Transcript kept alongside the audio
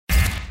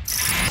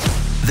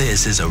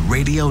This is a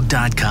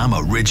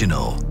Radio.com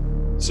original.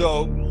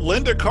 So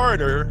Linda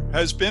Carter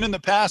has been in the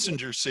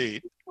passenger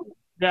seat.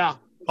 Yeah.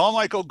 Paul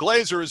Michael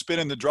Glaser has been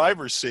in the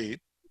driver's seat.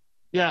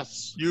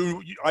 Yes.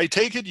 I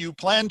take it you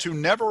plan to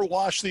never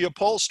wash the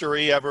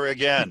upholstery ever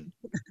again.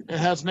 It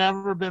has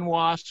never been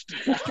washed,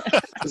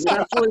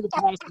 especially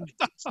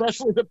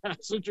the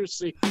passenger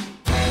seat.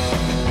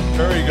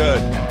 Very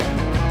good.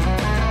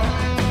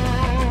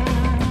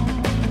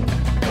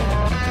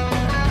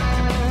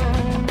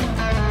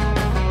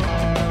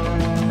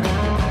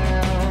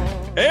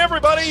 Hey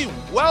everybody,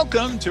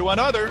 welcome to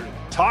another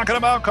Talking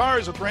About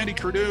Cars with Randy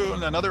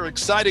Cardoon. Another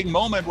exciting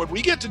moment when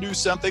we get to do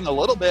something a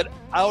little bit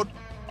out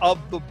of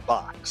the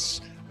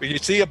box. You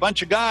see a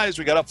bunch of guys.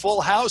 We got a full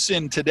house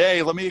in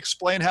today. Let me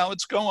explain how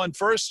it's going.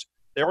 First,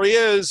 there he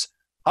is,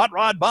 Hot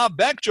Rod Bob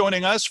Beck,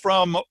 joining us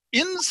from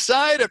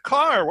inside a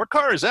car. What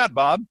car is that,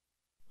 Bob?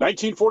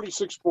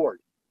 1946 Ford.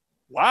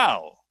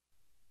 Wow.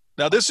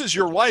 Now, this is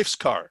your wife's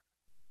car.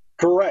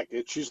 Correct.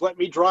 She's let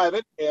me drive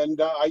it,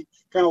 and I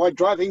kind of like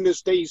driving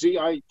Miss Daisy.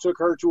 I took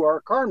her to our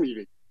car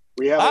meeting.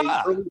 We have an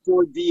early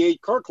Ford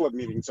V8 car club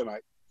meeting tonight.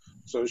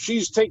 So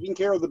she's taking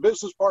care of the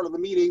business part of the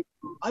meeting.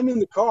 I'm in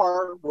the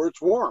car where it's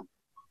warm.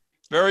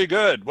 Very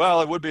good.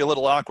 Well, it would be a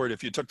little awkward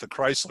if you took the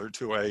Chrysler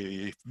to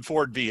a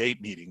Ford V8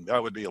 meeting.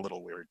 That would be a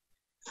little weird.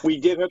 We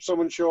did have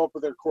someone show up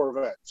with their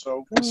Corvette.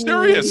 So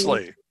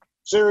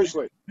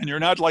Seriously? And you're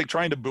not like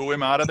trying to boo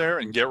him out of there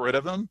and get rid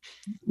of him?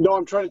 No,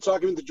 I'm trying to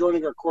talk him into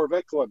joining our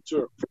Corvette club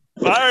too.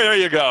 There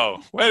you go.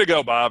 Way to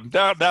go, Bob.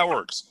 That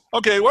works.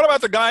 Okay, what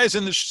about the guys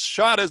in the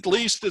shot at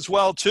least as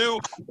well too?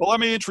 Well, let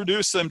me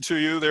introduce them to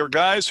you. They're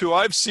guys who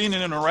I've seen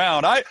in and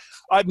around.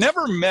 I've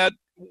never met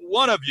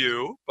one of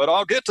you, but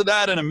I'll get to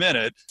that in a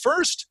minute.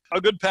 First, a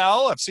good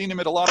pal. I've seen him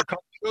at a lot of car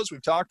shows.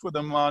 We've talked with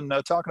him on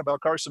Talking About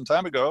Cars some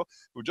time ago,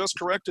 who just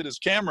corrected his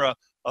camera.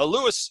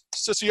 Louis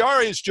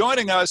Cicciari is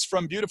joining us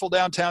from beautiful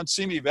downtown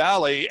Simi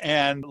Valley.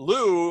 And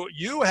Lou,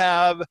 you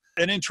have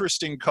an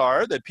interesting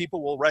car that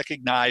people will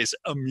recognize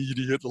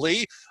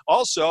immediately.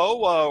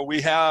 Also, we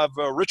have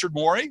Richard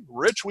Morey.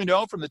 Rich, we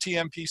know from the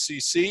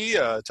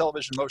TMPCC,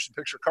 Television Motion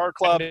Picture Car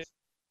Club.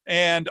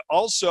 And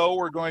also,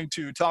 we're going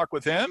to talk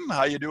with him.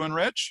 How you doing,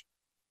 Rich?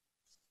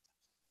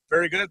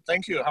 Very good.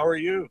 Thank you. How are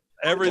you?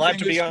 Everything Glad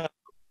to be on.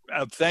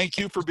 Thank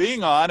you for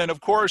being on. And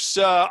of course,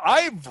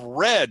 I've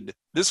read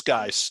this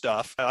guy's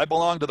stuff. I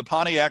belong to the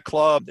Pontiac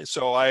Club,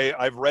 so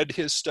I've read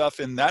his stuff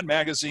in that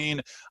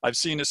magazine. I've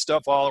seen his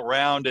stuff all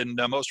around, and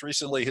most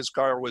recently his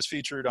car was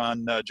featured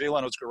on Jay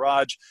Leno's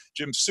Garage.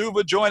 Jim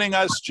Suva joining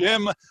us.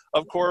 Jim,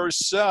 of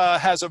course,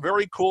 has a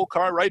very cool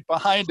car right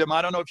behind him.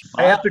 I don't know if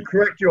I have to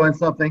correct you on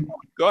something.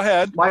 Go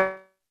ahead. My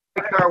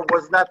car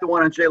was not the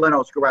one on Jay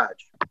Leno's Garage.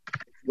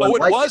 Oh,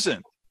 it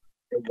wasn't?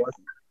 It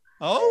wasn't.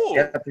 Oh.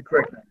 I have to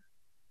correct that.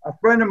 A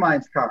friend of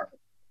mine's car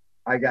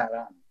I got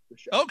on the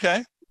show.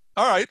 Okay.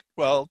 All right.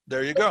 Well,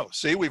 there you go.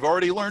 See, we've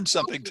already learned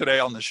something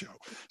today on the show.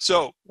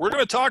 So we're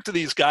going to talk to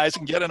these guys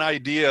and get an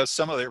idea of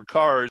some of their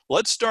cars.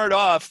 Let's start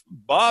off.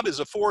 Bob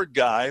is a Ford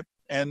guy,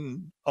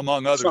 and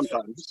among other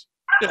things.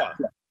 Yeah.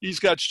 He's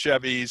got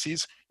Chevys.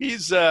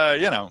 He's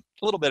a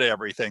little bit of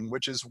everything,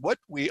 which is what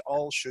we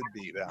all should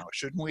be now.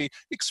 Shouldn't we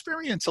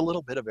experience a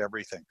little bit of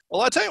everything?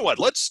 Well, I'll tell you what,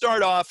 let's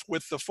start off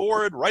with the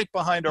Ford right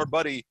behind our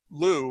buddy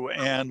Lou.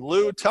 And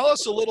Lou, tell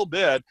us a little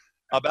bit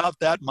about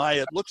that.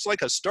 It looks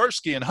like a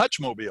Starsky and Hutch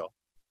mobile.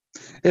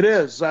 It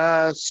is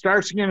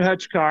Starsky and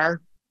Hutch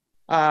car.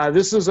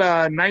 This is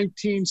a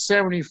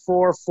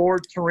 1974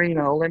 Ford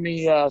Torino. Let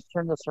me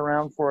turn this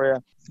around for you.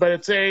 But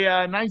it's a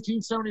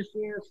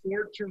 1974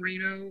 Ford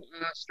Torino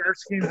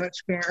Starsky and Hutch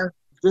car.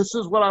 This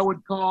is what I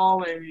would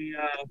call a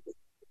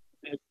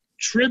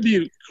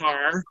tribute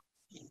car.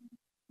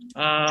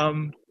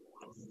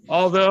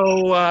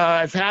 Although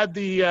I've had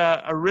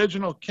the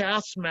original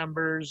cast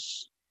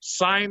members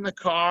sign the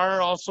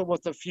car, also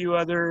with a few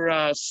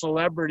other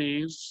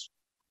celebrities.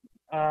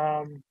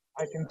 I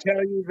can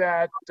tell you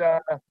that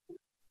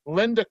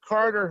Linda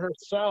Carter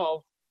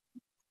herself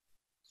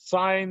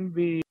signed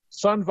the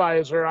sun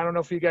visor. I don't know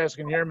if you guys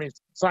can hear me.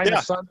 Signed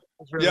the sun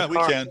visor. Yeah, we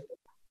can.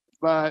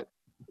 But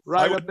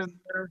up in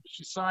there,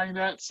 she signed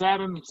that. Sat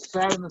in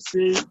the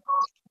seat.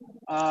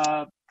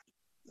 But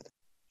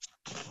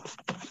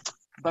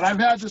I've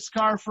had this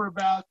car for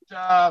about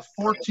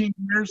 14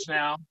 years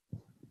now,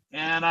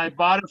 and I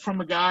bought it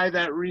from a guy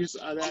that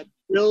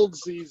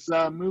builds these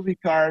movie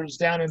cars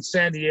down in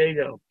San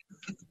Diego.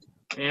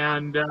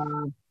 And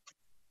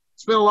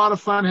it's been a lot of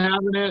fun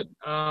having it.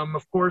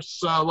 Of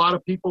course, a lot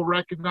of people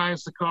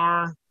recognize the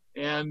car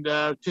and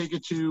take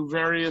it to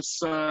various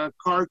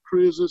car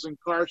cruises and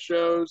car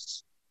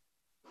shows.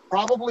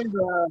 Probably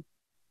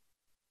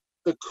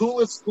the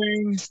coolest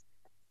thing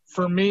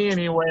for me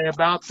anyway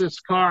about this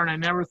car, and I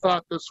never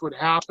thought this would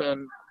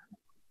happen,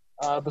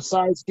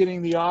 besides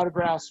getting the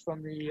autographs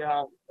from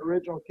the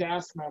original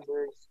cast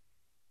members.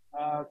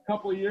 A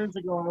couple of years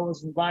ago, I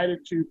was invited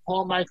to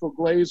Paul Michael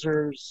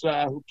Glaser's,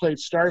 who played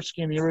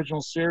Starsky in the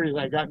original series.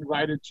 I got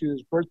invited to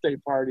his birthday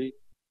party.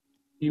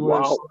 He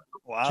was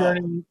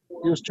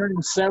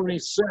turning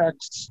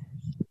 76.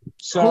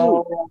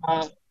 So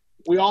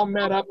we all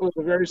met up with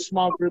a very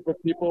small group of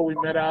people. We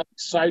met out in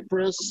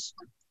Cyprus,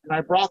 and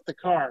I brought the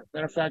car.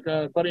 Matter of fact,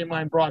 a buddy of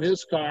mine brought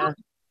his car,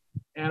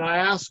 and I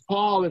asked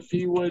Paul if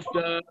he would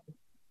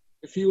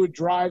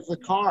drive the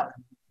car.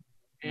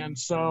 And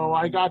so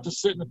I got to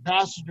sit in the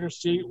passenger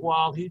seat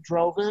while he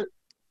drove it,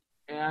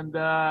 and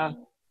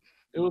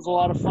it was a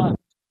lot of fun.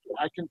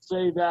 I can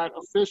say that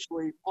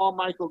officially, Paul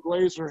Michael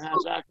Glazer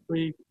has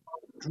actually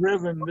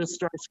driven this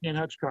Starsky and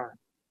Hutch car.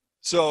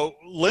 So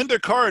Linda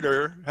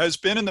Carter has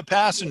been in the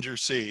passenger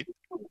seat.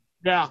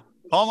 Yeah.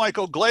 Paul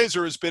Michael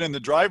Glazer has been in the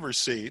driver's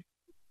seat.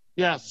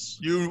 Yes.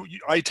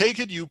 I take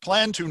it you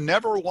plan to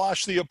never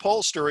wash the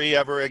upholstery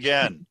ever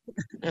again.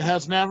 It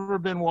has never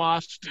been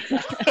washed,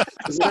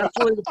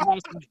 especially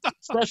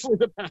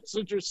the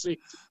passenger seat.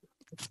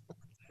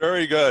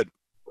 Very good.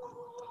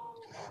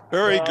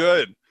 Very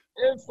good.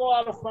 It's a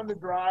lot of fun to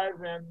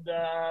drive, and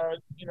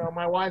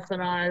my wife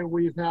and I,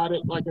 we've had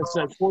it, like I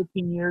said,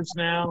 14 years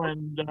now,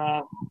 and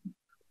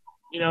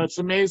it's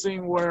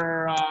amazing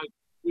where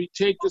we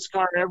take this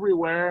car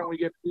everywhere, and we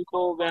get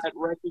people that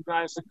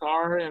recognize the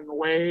car and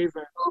wave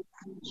and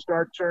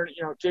start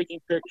taking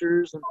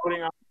pictures and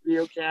putting on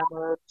video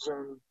cameras,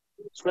 and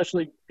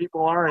especially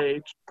people our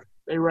age,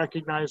 they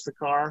recognize the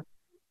car.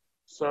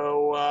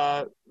 So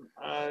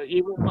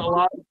even a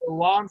lot of the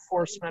law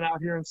enforcement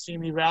out here in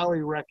Simi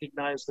Valley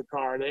recognize the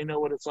car. They know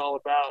what it's all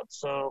about.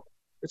 So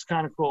it's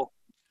kind of cool.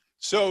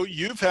 So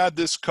you've had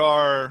this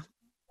car.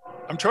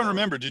 I'm trying to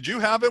remember. Did you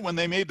have it when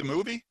they made the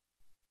movie?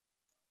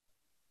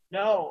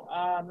 No.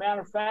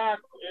 Matter of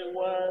fact, it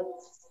was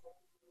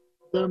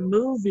the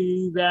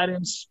movie that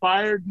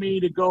inspired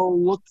me to go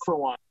look for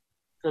one.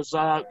 Because,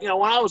 when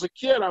I was a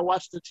kid, I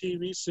watched the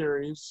TV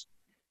series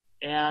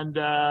and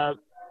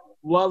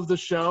loved the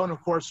show, and of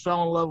course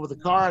fell in love with the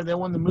car. And then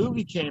when the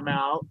movie came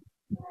out,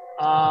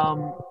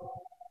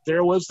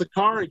 there was the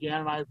car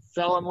again, and I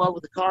fell in love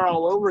with the car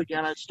all over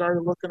again. I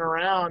started looking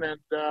around, and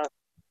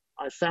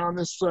I found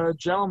this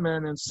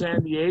gentleman in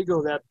San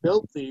Diego that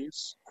built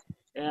these,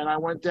 and I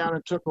went down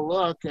and took a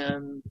look,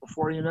 and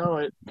before you know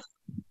it,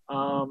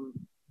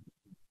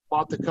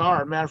 bought the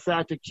car. Matter of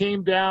fact, it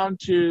came down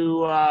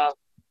to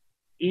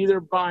either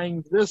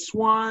buying this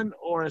one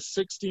or a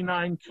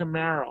 69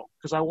 Camaro,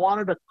 because I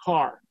wanted a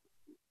car.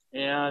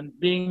 And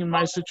being in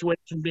my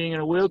situation, being in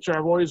a wheelchair,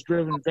 I've always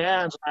driven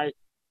vans. I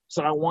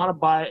said I want to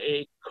buy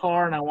a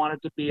car, and I want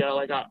it to be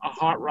like a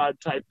hot rod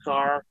type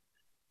car.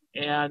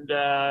 And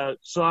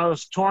so I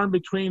was torn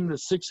between the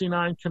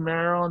 69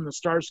 Camaro and the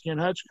Starsky and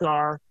Hutch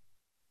car.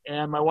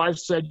 And my wife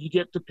said, "You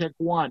get to pick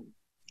one."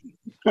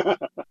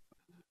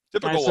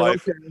 Typical said,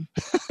 wife. Okay.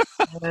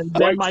 And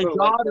then my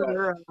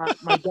daughter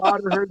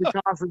heard the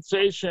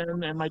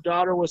conversation, and my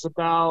daughter was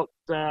about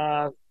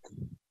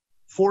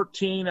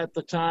 14 at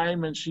the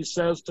time, and she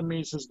says to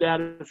me, says, "Dad,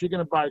 if you're going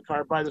to buy a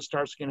car, buy the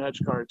Starsky and Hutch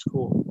car. It's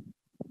cool."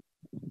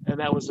 And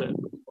that was it.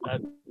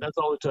 That's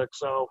all it took.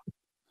 So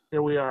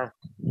here we are.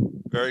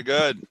 Very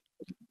good.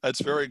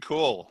 That's very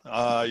cool.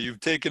 You've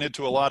taken it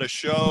to a lot of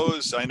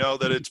shows. I know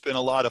that it's been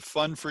a lot of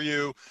fun for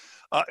you.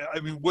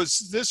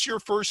 Was this your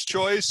first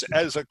choice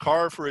as a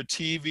car for a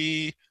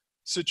TV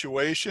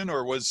situation,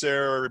 or was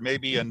there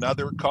maybe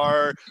another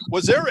car?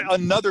 Was there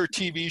another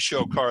TV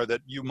show car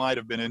that you might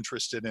have been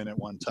interested in at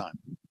one time?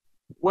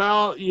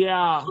 Well,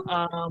 yeah.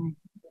 I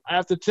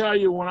have to tell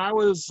you, when I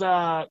was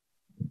 8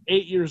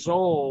 years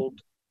old,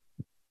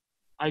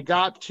 I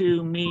got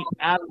to meet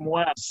Adam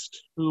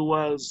West, who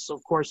was,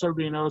 of course,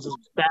 everybody knows as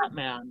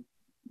Batman.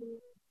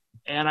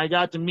 And I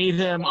got to meet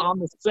him on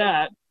the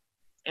set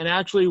and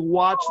actually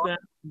watch them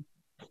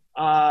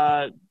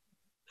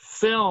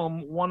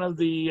film one of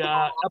the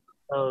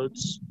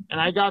episodes. And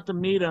I got to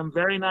meet him,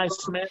 very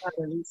nice man.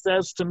 And he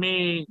says to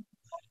me,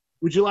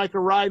 "Would you like a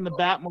ride in the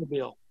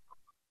Batmobile?"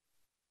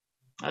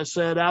 I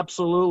said,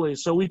 "Absolutely."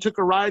 So we took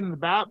a ride in the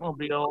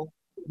Batmobile,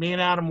 me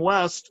and Adam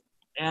West.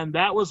 And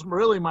that was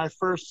really my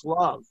first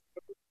love,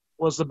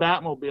 was the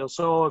Batmobile.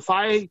 So if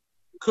I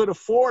could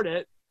afford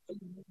it,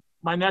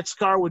 my next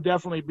car would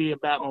definitely be a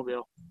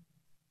Batmobile.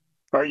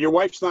 All right, your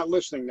wife's not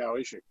listening now,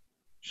 is she?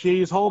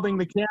 She's holding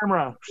the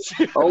camera.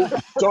 Oh,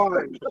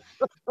 darn.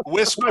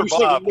 Whisper,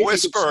 Bob,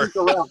 whisper.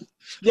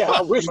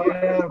 Yeah, whisper.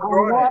 I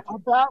want a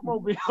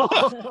Batmobile.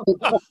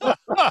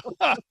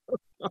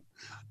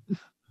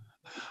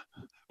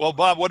 Well,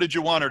 Bob, what did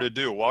you want her to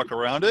do? Walk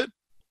around it?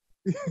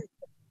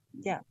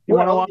 Yeah. You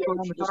want to walk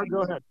around the car?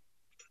 Go ahead.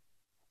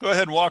 Go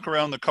ahead and walk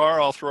around the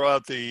car. I'll throw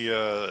out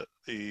the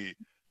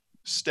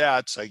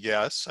stats, I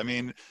guess. I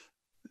mean,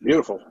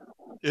 beautiful.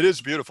 It is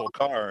a beautiful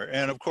car.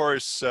 And of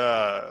course,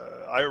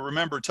 I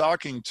remember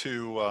talking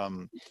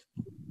to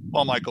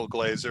Paul Michael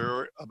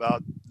Glazer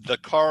about the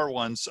car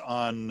once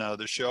on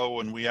the show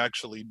when we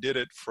actually did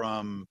it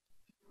from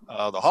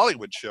the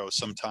Hollywood show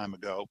some time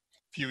ago, a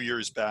few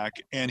years back.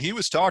 And he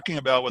was talking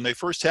about when they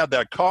first had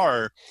that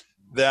car,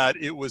 that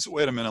it was,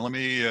 wait a minute, let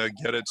me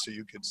get it so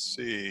you could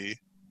see.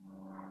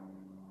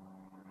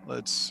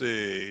 Let's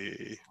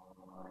see.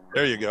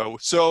 There you go.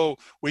 So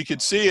we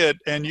could see it,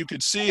 and you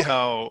could see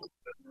how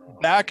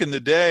back in the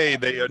day,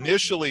 they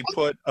initially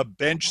put a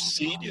bench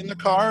seat in the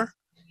car,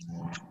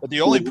 But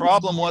the only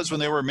problem was when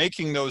they were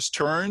making those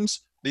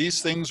turns,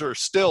 these things are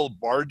still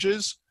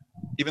barges,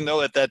 even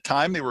though at that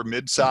time they were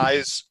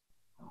mid-size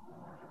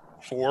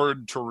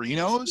Ford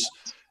Torinos.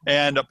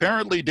 And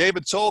apparently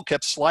David Soul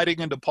kept sliding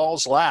into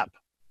Paul's lap.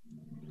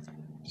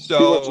 So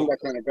he wasn't that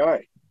kind of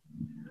guy.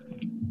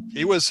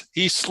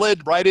 He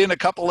slid right in a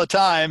couple of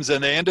times,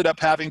 and they ended up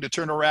having to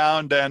turn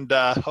around and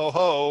get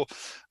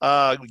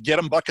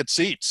them bucket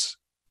seats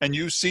and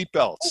use seat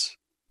belts.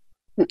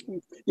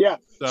 Yeah,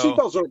 So-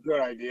 seatbelts are a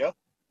good idea.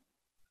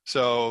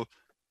 So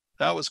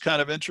that was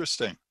kind of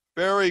interesting.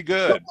 Very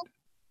good.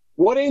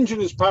 What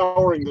engine is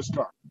powering this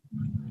car?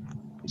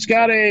 It's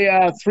got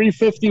a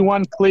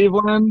 351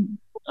 Cleveland.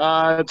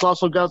 It's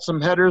also got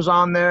some headers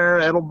on there,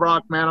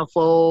 Edelbrock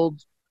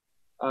manifold,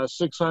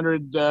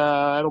 600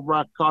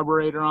 Edelbrock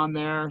carburetor on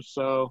there.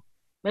 So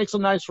makes a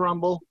nice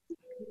rumble.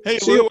 Hey,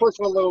 So you're Lou,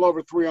 pushing a little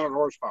over 300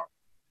 horsepower.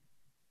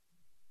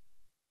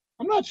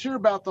 I'm not sure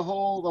about the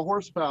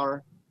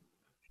horsepower.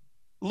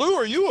 Lou,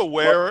 are you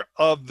aware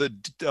of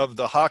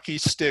the hockey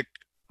stick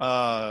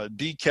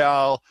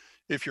decal?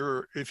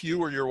 If you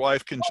or your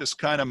wife can just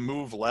kind of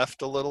move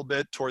left a little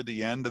bit toward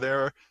the end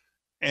there,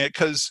 and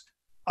because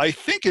I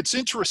think it's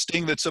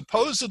interesting that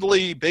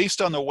supposedly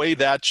based on the way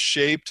that's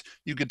shaped,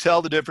 you can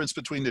tell the difference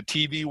between the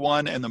TV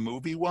one and the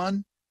movie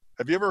one.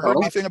 Have you ever heard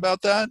anything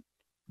about that?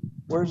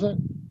 Where's it?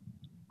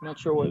 I'm not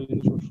sure what it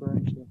is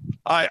referring to.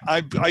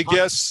 I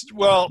guess,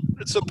 well,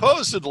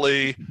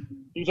 supposedly,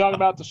 You talking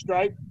about the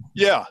stripe?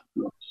 yeah.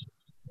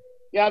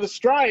 Yeah, the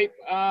stripe.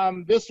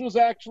 This was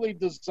actually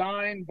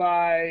designed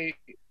by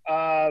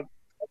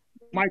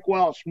Mike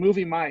Welsh,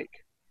 Movie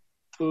Mike.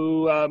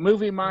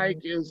 Movie Mike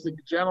is the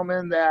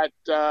gentleman that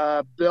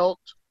built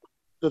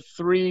the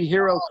 3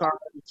 hero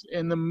cars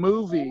in the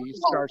movie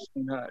Starsky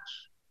and Hutch.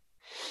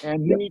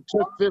 And he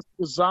took this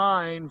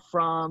design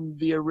from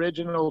the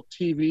original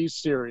TV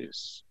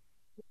series.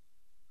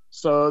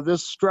 So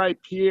this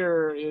stripe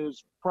here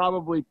is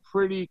probably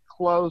pretty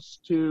close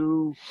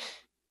to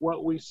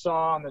what we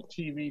saw on the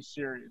TV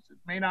series. It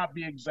may not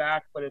be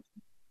exact, but it's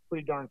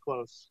pretty darn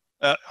close.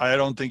 I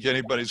don't think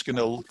anybody's going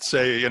to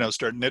say,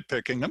 start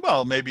nitpicking.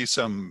 Well, maybe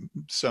some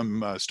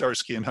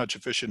Starsky and Hutch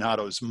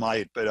aficionados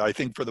might, but I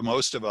think for the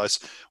most of us,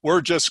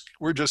 we're just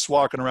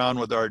walking around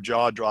with our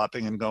jaw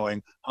dropping and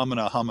going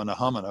humana, humana,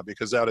 humana,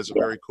 because that is a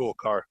very cool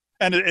car,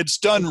 and it's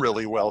done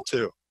really well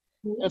too.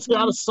 It's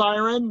got a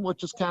siren,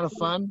 which is kind of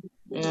fun,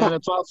 and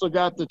it's also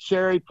got the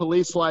Cherry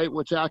police light,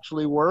 which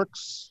actually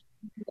works.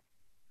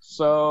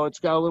 So it's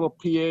got a little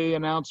PA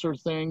announcer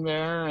thing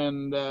there,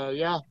 and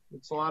yeah,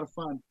 it's a lot of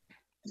fun.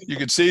 You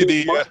can see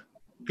the.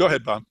 Go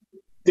ahead, Bob.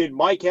 Did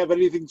Mike have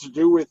anything to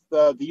do with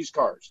these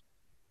cars?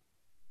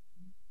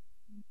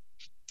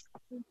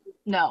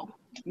 No,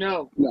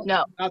 No,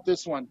 not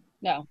this one.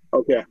 no.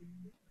 Okay.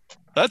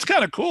 That's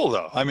kind of cool,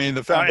 though. I mean,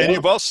 the fact, and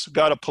you've also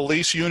got a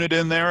police unit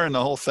in there and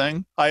the whole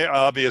thing. I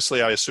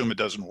assume it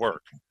doesn't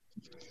work.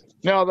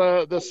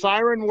 No, the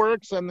siren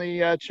works, and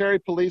the Cherry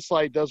police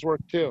light does work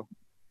too.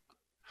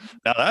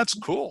 Now that's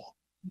cool.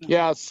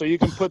 Yeah, so you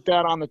can put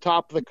that on the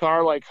top of the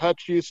car like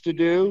Hutch used to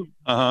do.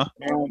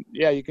 And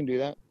yeah, you can do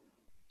that.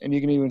 And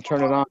you can even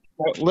turn it on.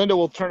 Linda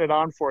will turn it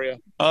on for you.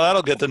 Oh,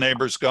 that'll get the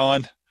neighbors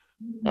going.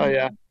 Oh,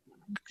 yeah.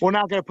 We're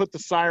not going to put the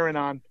siren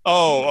on.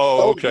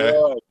 Oh, okay.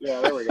 Good.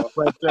 Yeah, there we go.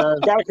 But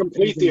Got to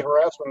complete the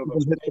harassment of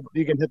those.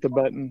 you can hit the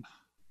button,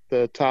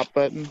 the top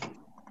button.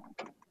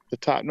 The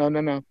top. No.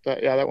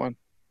 That one.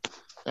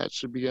 That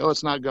should be. Oh,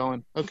 it's not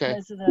going. Okay.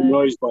 Because of The the,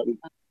 noise button.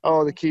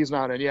 Oh, the key's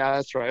not in. Yeah,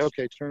 that's right.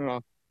 Okay, turn it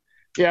off.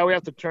 Yeah, we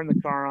have to turn the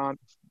car on,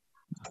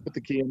 put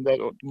the key in.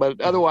 But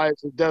otherwise,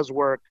 it does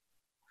work.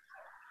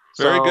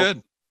 Very So,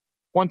 good.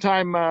 One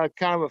time,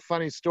 kind of a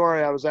funny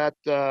story. I was at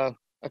a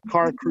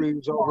car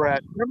cruise over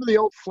at, remember the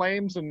old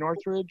Flames in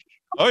Northridge?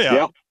 Oh, yeah.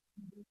 Yeah.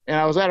 And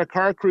I was at a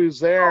car cruise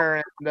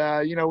there,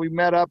 and we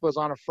met up. It was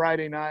on a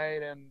Friday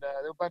night, and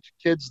there were a bunch of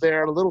kids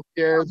there, little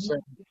kids.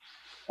 And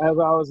as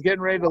I was getting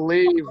ready to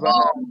leave,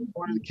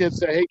 one of the kids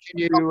said, "Hey,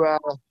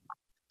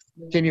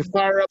 can you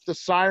fire up the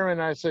siren?"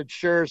 I said,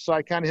 "Sure." So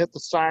I kind of hit the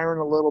siren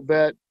a little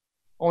bit,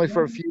 only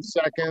for a few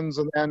seconds,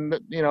 and then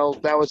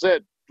that was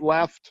it.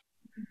 Left,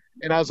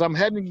 and as I'm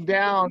heading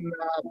down,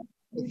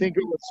 I think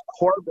it was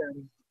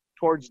Corbin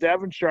towards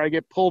Devonshire, I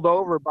get pulled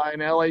over by an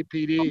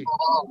LAPD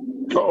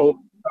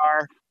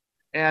car,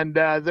 and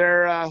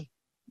they're a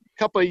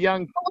couple of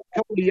young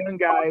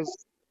guys,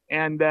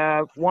 and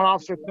one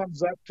officer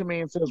comes up to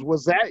me and says,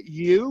 "Was that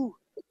you?"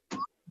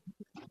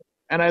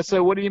 And I said,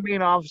 "What do you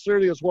mean, officer?"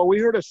 He goes, "Well, we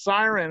heard a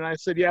siren." And I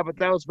said, "Yeah, but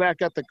that was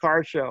back at the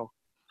car show."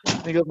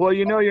 And he goes, "Well,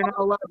 you're not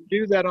allowed to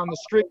do that on the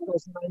street." I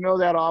said, "I know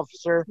that,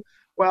 officer."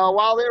 Well,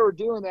 while they were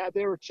doing that,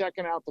 they were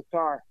checking out the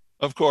car.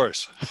 Of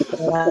course.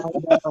 And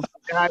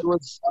I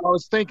was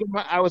thinking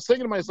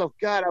to myself,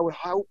 God,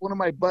 one of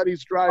my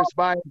buddies drives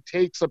by and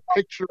takes a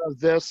picture of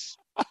this,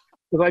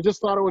 because I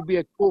just thought it would be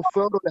a cool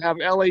photo to have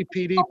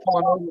LAPD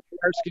pulling over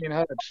Starsky and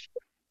Hutch.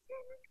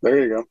 There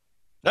you go.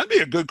 That'd be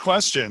a good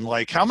question.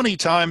 Like, how many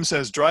times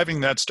has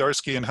driving that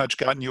Starsky and Hutch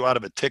gotten you out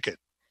of a ticket?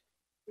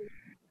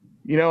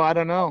 I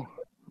don't know.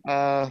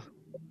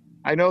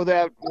 I know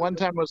that one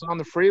time I was on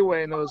the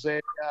freeway and there was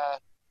a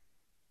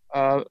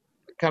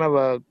kind of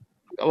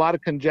a lot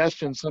of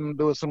congestion.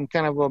 There was some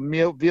kind of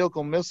a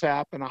vehicle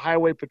mishap, and a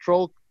highway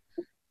patrol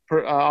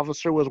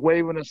officer was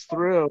waving us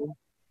through.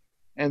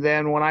 And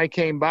then when I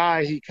came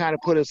by, he kind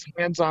of put his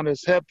hands on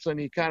his hips and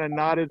he kind of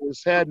nodded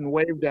his head and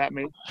waved at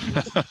me.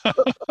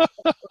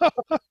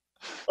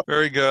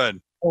 Very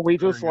good. And we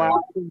just laughed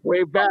and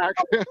waved back.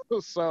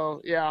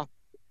 So, yeah.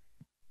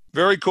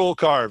 Very cool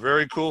car.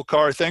 Very cool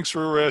car. Thanks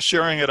for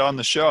sharing it on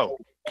the show.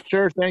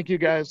 Sure. Thank you,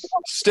 guys.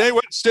 Stay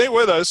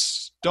with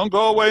us. Don't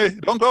go away.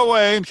 Don't go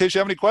away in case you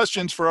have any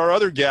questions for our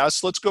other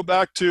guests. Let's go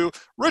back to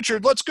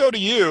Richard. Let's go to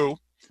you.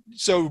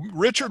 So,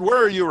 Richard, where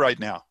are you right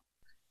now?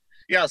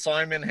 Yeah, so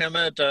I'm in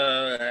Hemet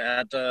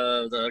at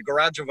the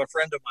garage of a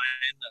friend of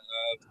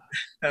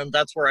mine, and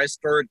that's where I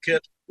stored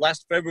Kit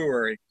last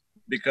February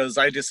because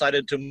I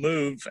decided to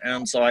move,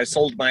 and so I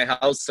sold my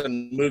house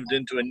and moved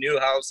into a new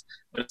house,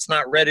 but it's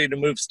not ready to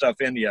move stuff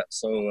in yet,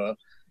 so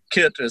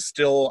Kit is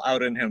still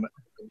out in Hemet.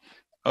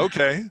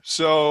 Okay,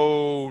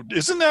 so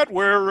isn't that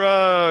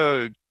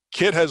where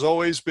Kit has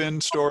always been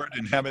stored,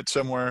 in Hemet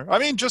somewhere? I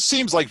mean, just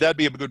seems like that'd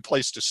be a good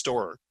place to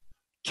store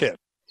Kit.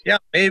 Yeah,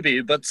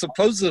 maybe, but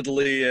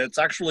supposedly it's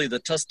actually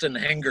the Tustin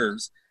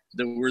Hangars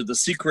that were the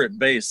secret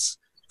base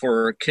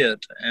for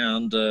Kit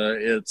and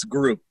its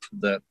group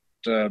that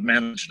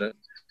managed it.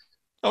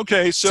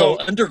 Okay, so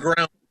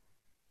underground.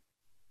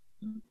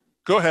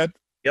 Go ahead.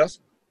 Yes?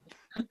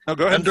 No,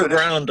 go ahead.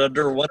 Underground,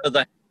 under one of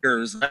the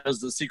hangars, that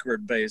was the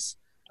secret base.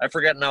 I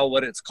forget now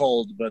what it's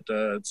called, but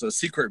it's a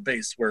secret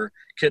base where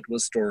Kit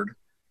was stored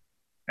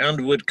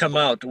and would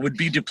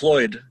be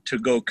deployed to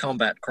go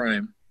combat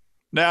crime.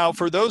 Now,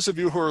 for those of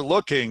you who are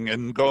looking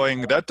and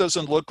going, that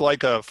doesn't look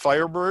like a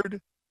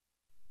Firebird,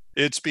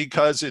 it's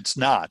because it's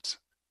not.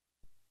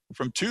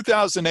 From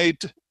 2008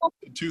 to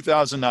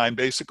 2009,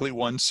 basically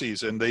one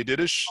season, they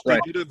did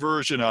a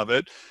version of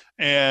it,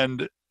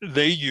 and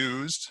they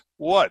used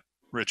what,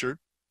 Richard?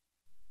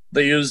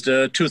 They used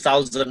a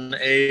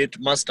 2008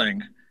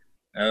 Mustang,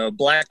 a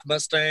black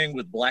Mustang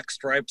with black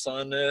stripes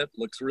on it.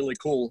 Looks really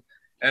cool.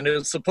 And it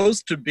was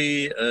supposed to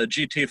be a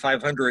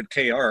GT500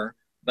 KR,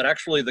 but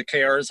actually the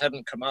KRs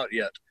hadn't come out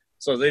yet.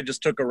 So they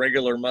just took a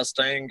regular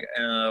Mustang,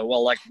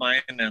 like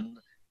mine, and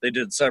they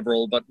did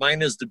several, but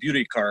mine is the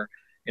beauty car.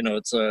 You know,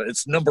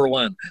 it's number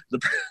one,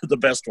 the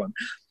best one.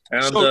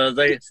 And So-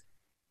 they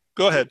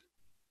Go ahead.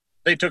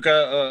 they took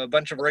a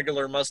bunch of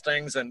regular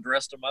Mustangs and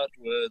dressed them up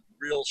with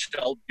real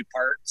Shelby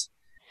parts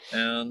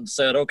and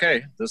said,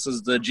 okay, this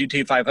is the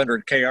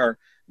GT500 KR,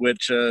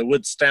 which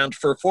would stand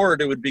for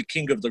Ford. It would be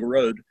King of the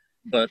Road.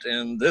 But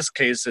in this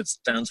case, it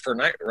stands for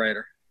Knight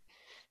Rider.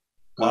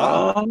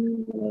 Wow.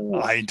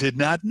 I did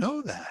not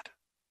know that.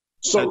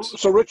 So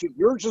Richard,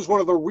 yours is one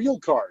of the real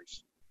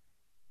cars.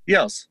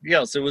 Yes,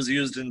 it was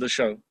used in the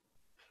show.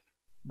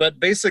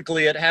 But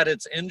basically, it had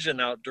its engine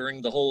out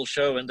during the whole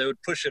show, and they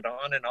would push it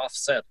on and off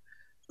set.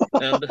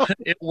 And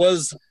it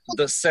was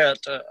the set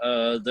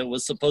that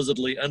was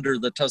supposedly under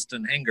the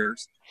Tustin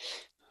Hangars.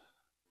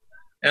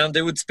 And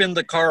they would spin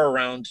the car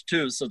around,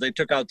 too, so they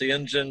took out the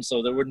engine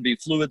so there wouldn't be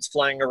fluids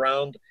flying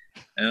around.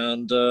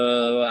 And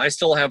I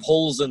still have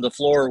holes in the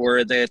floor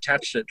where they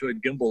attached it to a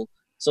gimbal.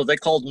 So they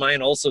called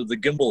mine also the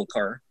gimbal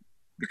car,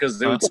 because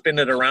they would spin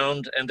it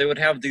around, and they would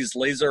have these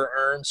laser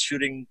arms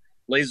shooting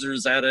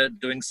lasers at it,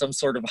 doing some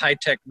sort of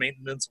high-tech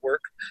maintenance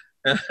work.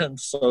 And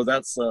so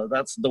that's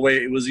the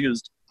way it was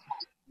used.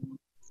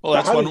 Well,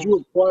 that's How did you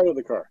acquire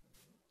the car?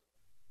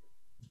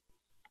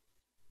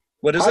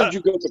 What is How that? did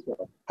you get the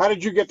car? How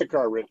did you get the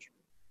car, Rich?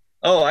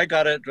 Oh, I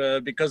got it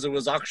because it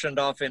was auctioned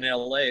off in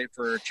LA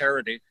for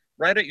charity,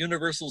 right at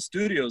Universal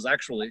Studios,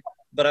 actually.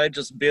 But I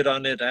just bid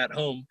on it at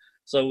home.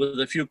 So with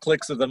a few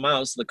clicks of the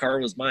mouse, the car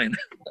was mine.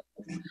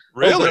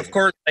 Really? Oh, but of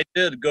course, I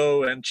did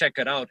go and check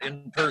it out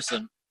in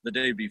person the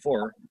day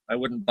before. I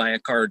wouldn't buy a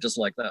car just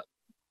like that.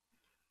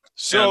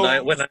 So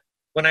And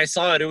when I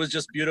saw it, it was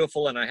just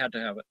beautiful, and I had to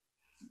have it.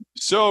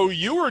 So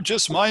you were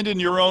just minding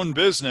your own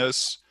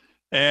business,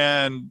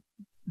 and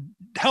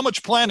how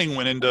much planning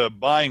went into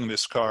buying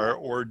this car,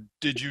 or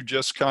did you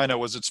just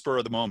was it spur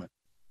of the moment?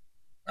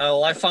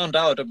 Well, I found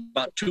out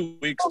about 2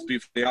 weeks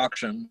before the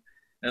auction,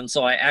 and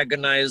so I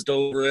agonized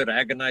over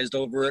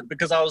it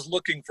because I was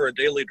looking for a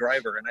daily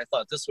driver, and I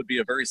thought this would be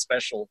a very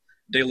special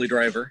daily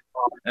driver.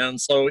 And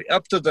so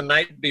up to the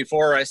night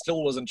before, I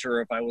still wasn't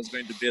sure if I was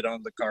going to bid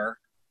on the car,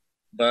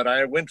 but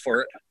I went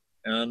for it.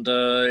 And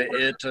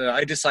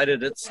I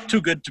decided it's too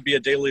good to be a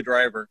daily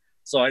driver.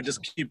 So I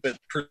just keep it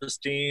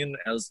pristine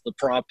as the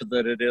prop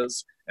that it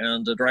is,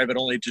 and drive it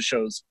only to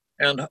shows.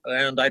 And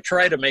I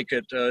try to make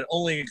it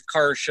only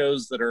car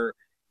shows that are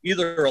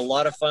either a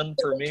lot of fun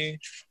for me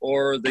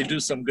or they do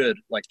some good,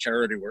 like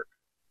charity work.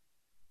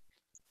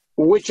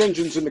 Which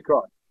engine's in the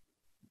car?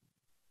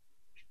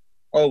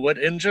 Oh, what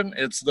engine?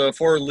 It's the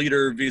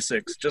 4-liter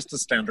V6, just a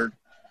standard.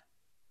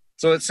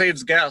 So it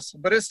saves gas,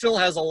 but it still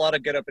has a lot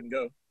of get up and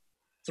go.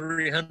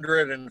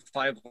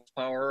 305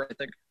 horsepower, I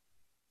think.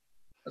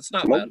 That's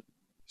not bad.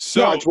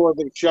 So No, it's more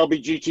than Shelby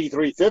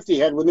GT350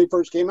 had when they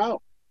first came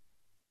out.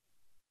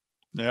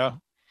 yeah.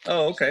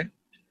 Oh, okay.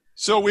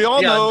 So we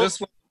all Yeah, know. this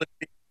one would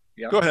be,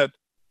 yeah. Go ahead.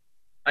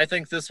 I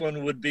think this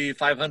one would be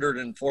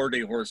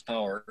 540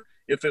 horsepower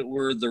if it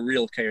were the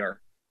real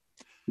KR.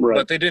 Right.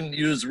 But they didn't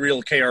use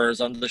real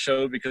KRs on the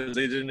show because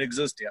they didn't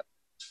exist yet.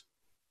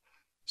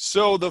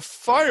 So the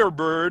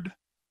Firebird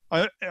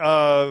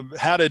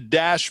had a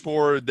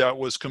dashboard that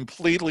was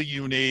completely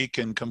unique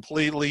and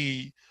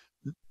completely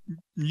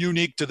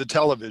unique to the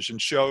television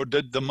show.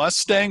 Did the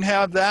Mustang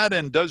have that,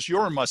 and does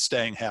your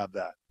Mustang have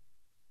that?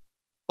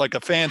 Like a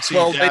fancy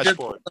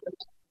dashboard?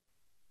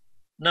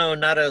 No,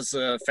 not as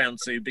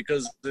fancy,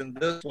 because in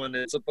this one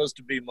it's supposed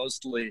to be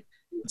mostly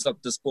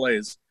heads-up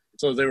displays.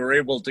 So they were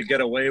able to get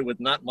away with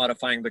not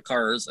modifying the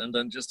cars and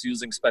then just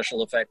using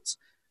special effects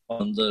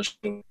on the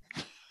show.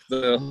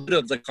 The hood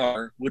of the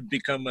car would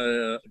become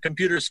a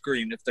computer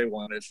screen if they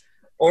wanted,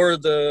 or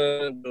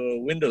the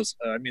windows,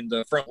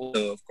 the front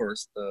window, of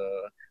course,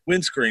 the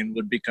windscreen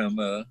would become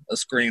a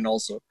screen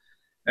also.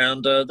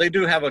 And they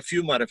do have a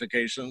few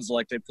modifications,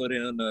 like they put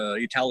in an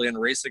Italian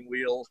racing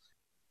wheel.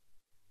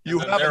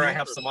 I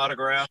have some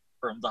autographs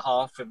from the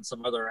Hoff and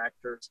some other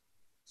actors.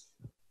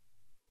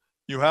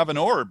 You have an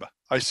orb.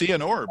 I see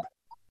an orb.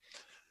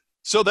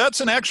 So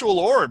that's an actual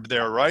orb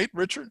there, right,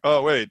 Richard?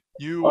 Oh, wait.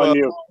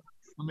 Unmute.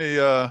 Let me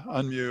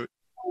unmute.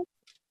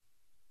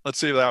 Let's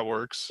see if that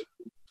works.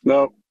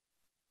 No.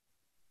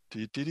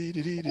 You're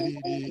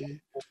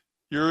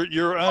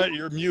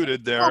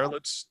muted there.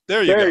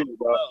 There you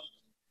go.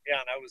 Yeah,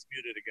 and I was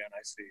muted again.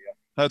 I see. Yeah.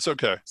 That's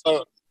okay.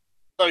 So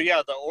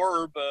yeah, the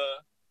orb.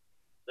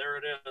 There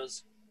it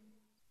is.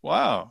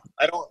 Wow.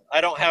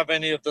 I don't have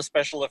any of the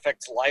special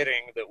effects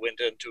lighting that went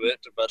into it,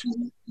 but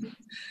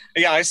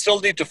yeah, I still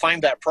need to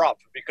find that prop,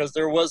 because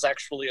there was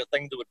actually a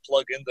thing that would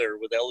plug in there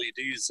with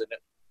LEDs in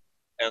it,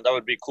 and that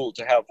would be cool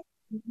to have.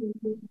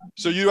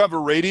 So you have a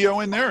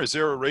radio in there? Is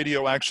there a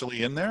radio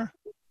actually in there?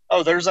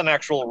 Oh, there's an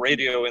actual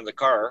radio in the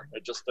car,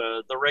 just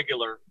the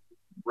regular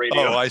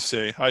radio. Oh, I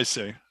see.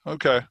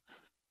 Okay.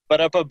 But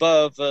up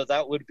above,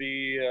 that would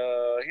be,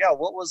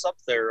 what was up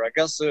there? I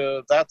guess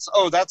that's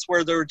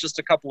where there were just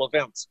a couple of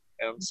vents.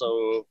 And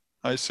so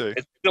I see.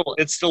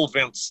 It's still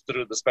vents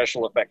through the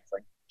special effect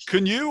thing.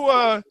 Can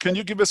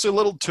you give us a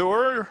little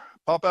tour,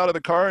 pop out of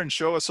the car and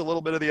show us a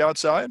little bit of the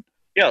outside?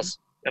 Yes,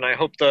 and I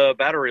hope the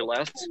battery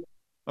lasts.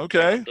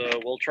 Okay.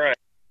 And, we'll try.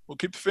 We'll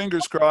keep the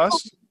fingers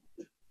crossed.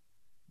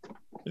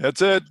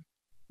 That's it.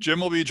 Jim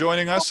will be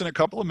joining us in a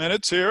couple of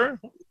minutes here.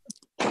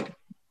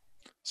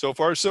 So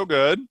far, so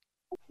good.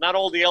 Not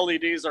all the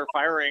LEDs are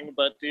firing,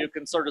 but you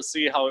can sort of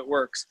see how it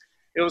works.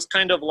 It was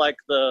kind of like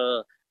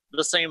the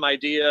same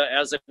idea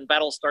as in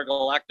Battlestar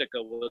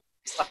Galactica with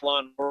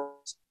Cylon.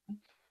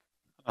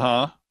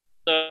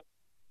 It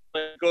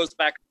goes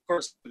back, of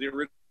course, to the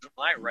original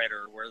Knight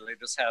Rider, where they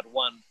just had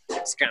one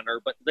scanner,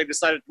 but they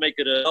decided to make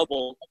it a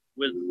double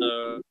with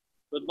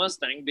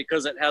Mustang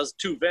because it has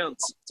two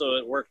vents, so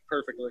it worked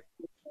perfectly.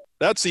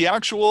 That's the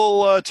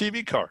actual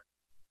TV car.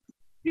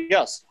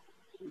 Yes.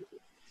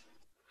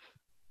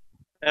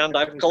 And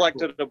I've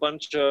collected a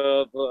bunch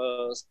of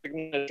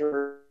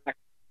signatures as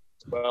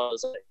well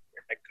as so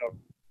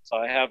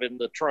I have in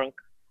the trunk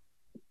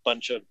a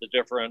bunch of the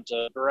different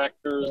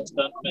directors,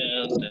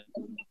 stuntmen, and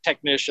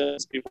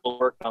technicians, people who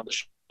worked on the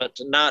show, but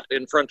not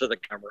in front of the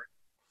camera.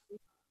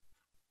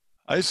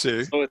 I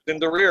see. So it's in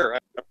the rear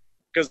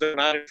because they're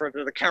not in front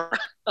of the camera.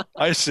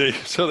 I see.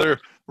 So they're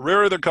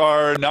rear of the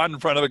car, not in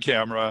front of the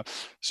camera.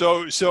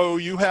 So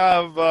you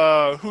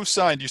have who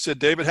signed? You said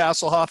David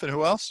Hasselhoff and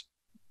who else?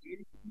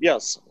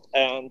 Yes,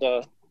 and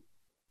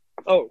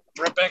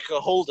Rebecca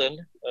Holden.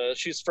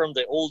 She's from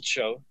the old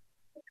show,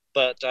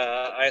 but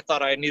I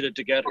thought I needed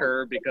to get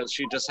her because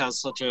she just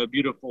has such a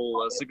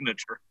beautiful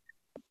signature.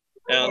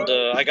 And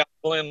I got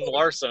Glenn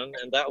Larson,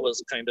 and that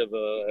was kind of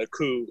a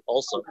coup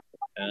also.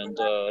 And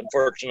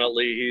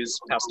unfortunately, he's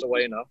passed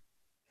away now.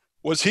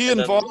 Was he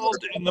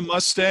involved in the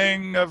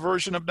Mustang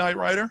version of Knight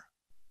Rider?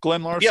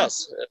 Glenn Larson?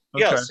 Yes,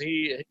 okay. Yes.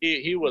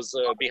 He was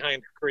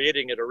behind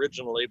creating it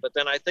originally, but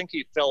then I think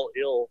he fell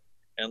ill,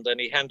 and then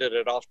he handed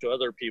it off to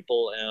other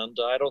people, and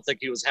I don't think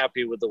he was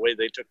happy with the way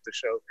they took the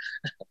show.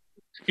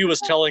 He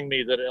was telling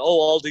me that,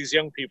 all these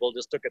young people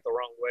just took it the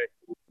wrong way.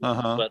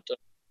 Uh-huh. But,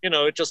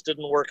 it just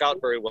didn't work out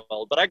very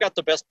well. But I got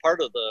the best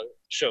part of the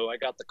show. I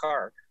got the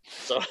car.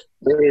 So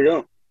there you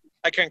go.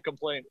 I can't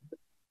complain.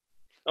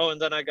 Oh,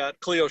 and then I got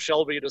Cleo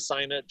Shelby to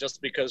sign it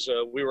just because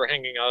we were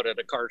hanging out at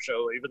a car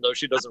show, even though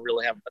she doesn't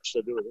really have much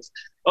to do with this.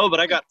 Oh, but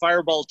I got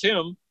Fireball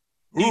Tim.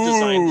 He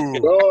designed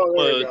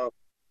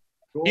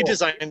He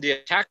designed the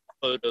attack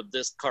mode of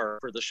this car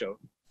for the show.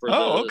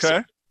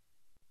 Okay.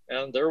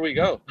 And there we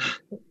go.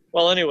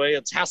 Well, anyway,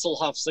 it's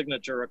Hasselhoff's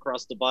signature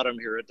across the bottom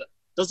here. It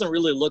doesn't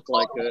really look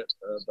like it,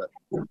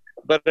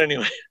 but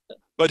anyway.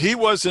 But he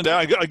wasn't,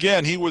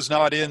 again, he was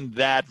not in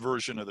that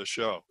version of the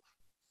show.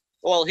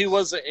 Well, he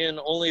was in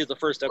only the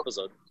first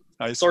episode.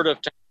 I sort of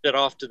tapped it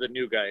off to the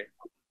new guy.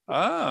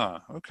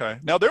 Ah, okay.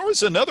 Now, there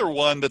was another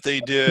one that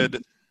they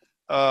did,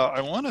 I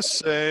want to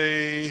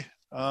say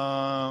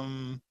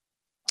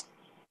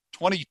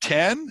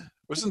 2010.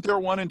 Wasn't there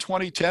one in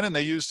 2010 and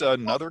they used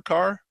another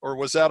car? Or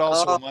was that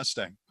also a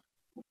Mustang?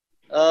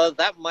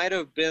 That might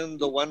have been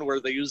the one where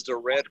they used a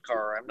red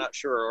car. I'm not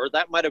sure. Or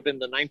that might have been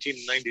the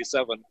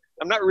 1997.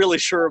 I'm not really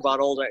sure about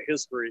all that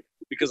history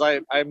because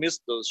I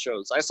missed those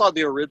shows. I saw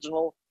the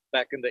original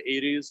back in the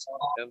 80s,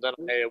 and then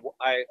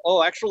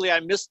actually I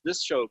missed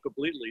this show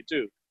completely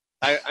too.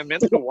 I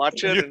meant to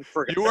watch it and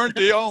forgot. You weren't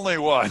the only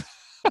one.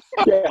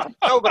 Yeah.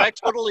 No, but I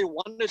totally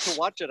wanted to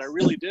watch it. I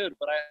really did.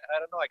 But I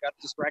don't know. I got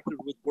distracted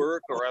with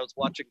work or I was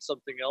watching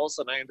something else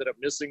and I ended up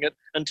missing it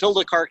until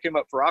the car came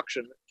up for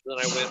auction. Then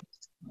I went,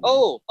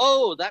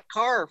 oh, that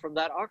car from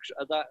that auction.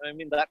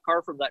 That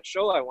car from that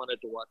show I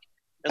wanted to watch.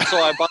 And so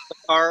I bought the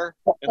car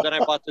and then I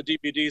bought the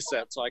DVD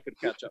set so I could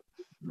catch up.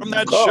 From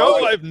that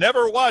show I've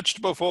never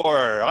watched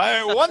before.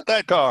 I want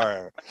that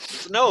car.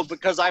 No,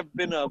 because I've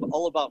been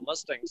all about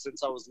Mustangs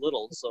since I was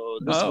little. So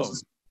this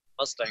was a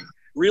Mustang.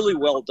 Really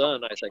well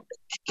done, I think.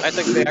 I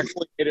think they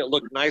actually made it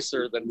look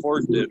nicer than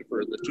Ford did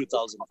for the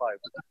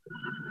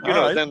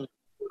 2005. Then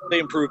they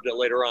improved it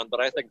later on, but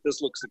I think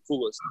this looks the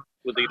coolest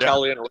with the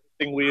Italian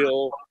racing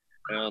wheel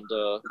and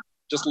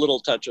just little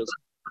touches.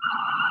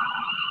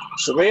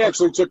 So they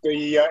actually took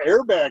the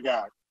airbag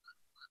out.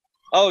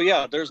 Oh,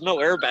 yeah, there's no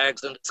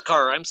airbags in this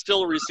car. I'm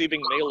still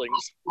receiving mailings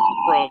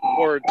from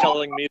Ford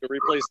telling me to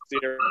replace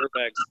the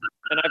airbags.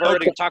 And I've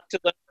already talked to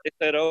them. They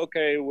said,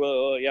 okay,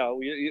 well, yeah,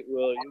 we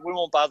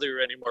won't bother you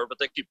anymore, but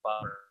they keep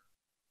bothering.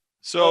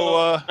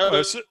 So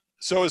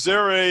is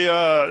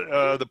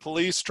there the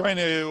police trying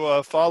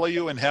to follow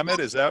you in Hemet?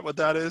 Is that what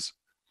that is?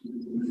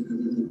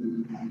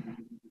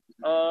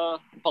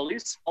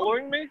 Police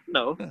following me?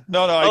 No.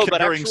 No, I keep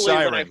hearing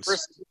sirens.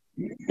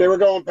 They were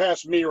going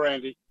past me,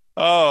 Randy.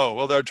 Oh,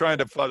 well, they're trying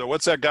to follow.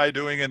 What's that guy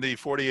doing in the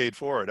 48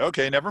 Ford?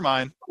 Okay, never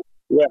mind.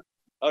 Yeah.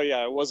 Oh, yeah,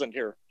 I wasn't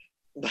here.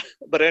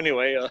 But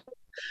anyway,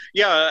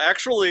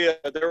 actually,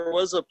 there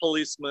was a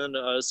policeman,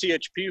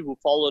 CHP, who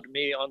followed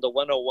me on the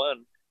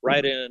 101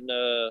 right in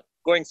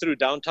going through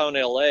downtown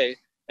LA.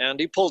 And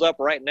he pulled up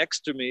right next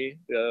to me,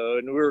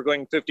 and we were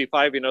going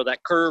 55,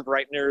 that curve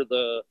right near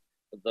the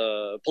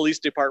police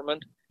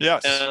department.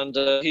 Yes. And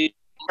he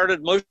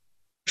started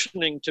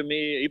motioning to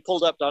me. He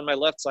pulled up on my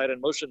left side and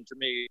motioned to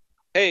me,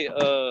 hey,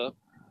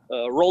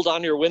 roll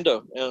down your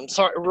window. And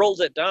so I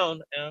rolled it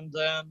down, and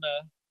then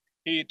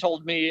he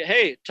told me,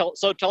 hey,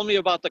 tell me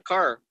about the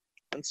car.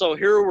 And so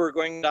here we're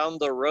going down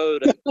the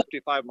road at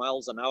 55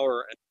 miles an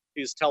hour, and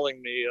he's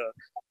telling me,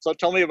 so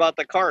tell me about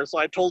the car. So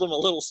I told him a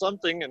little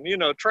something and,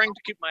 trying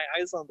to keep my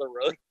eyes on the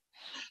road.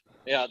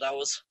 Yeah, that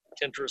was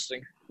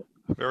interesting.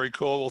 Very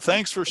cool. Well,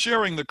 thanks for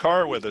sharing the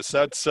car with us.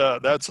 That's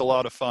a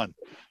lot of fun.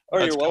 Oh,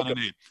 that's you're welcome.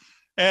 Neat.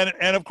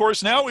 And of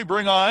course, now we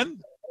bring on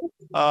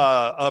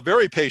a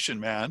very patient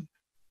man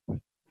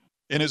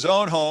in his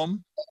own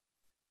home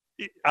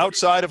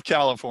outside of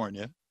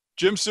California.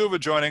 Jim Suva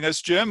joining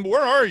us. Jim,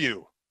 where are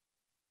you?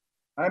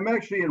 I'm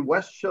actually in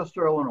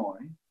Westchester,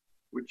 Illinois,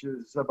 which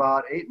is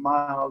about 8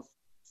 miles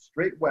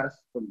straight west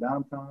from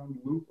downtown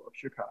loop of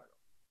Chicago.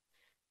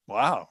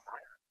 Wow.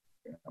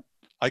 Yeah.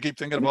 I keep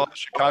thinking of all the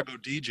Chicago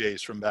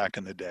DJs from back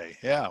in the day.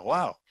 Yeah,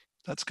 wow.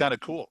 That's kind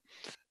of cool.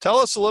 Tell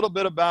us a little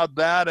bit about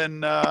that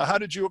and how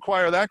did you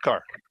acquire that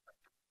car?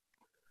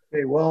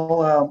 Okay,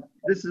 well,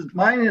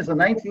 mine is a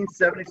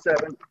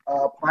 1977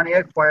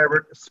 Pontiac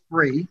Firebird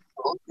Spree.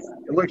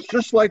 It looks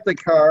just like the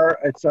car.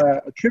 It's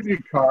a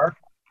tribute car.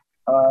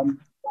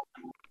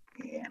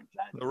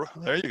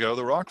 There you go,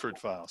 the Rockford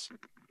Files.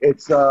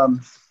 It's got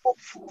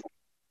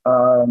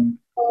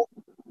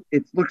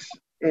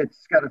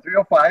a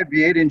 305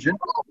 V8 engine,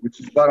 which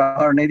is about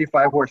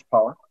 185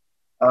 horsepower.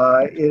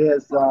 It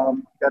has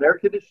got air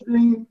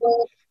conditioning.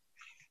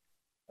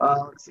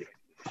 Let's see,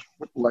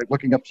 like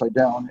looking upside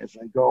down as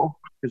I go,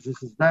 because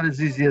this is not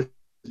as easy as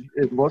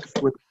it looks.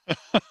 With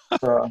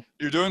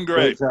you're doing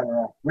great.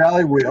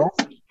 Rally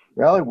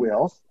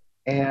wheels,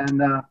 and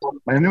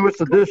my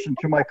newest addition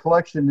to my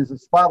collection is a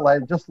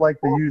spotlight, just like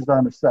they used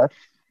on the set.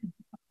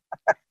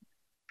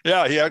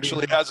 Yeah, he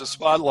actually has a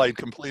spotlight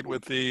complete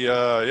with the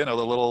the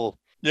little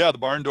the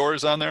barn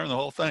doors on there and the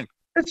whole thing.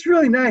 It's a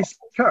really nice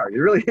car. It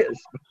really is,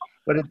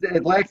 but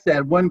it lacks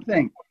that one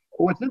thing.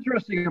 But what's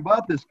interesting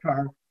about this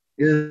car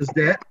is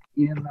that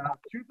in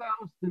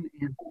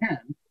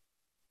 2010,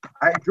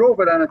 I drove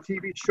it on a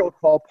TV show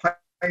called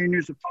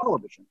Pioneers of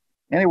Television.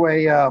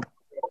 Anyway,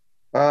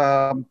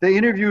 they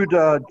interviewed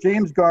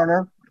James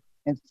Garner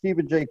and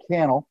Stephen J.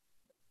 Cannell.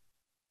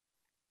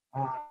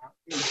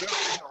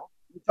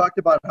 We talked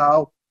about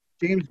how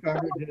James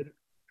Garner did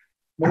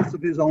most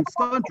of his own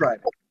stunt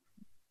driving.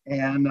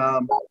 And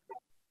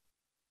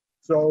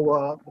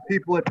so the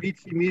people at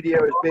BT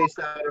Media, is based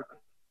out of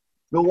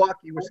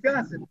Milwaukee,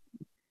 Wisconsin,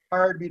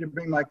 hired me to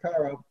bring my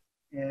car up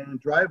and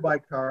drive my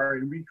car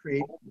and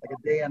recreate like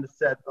a day on the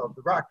set of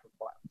the Rockford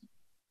Files.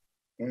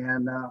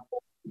 And I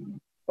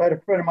had a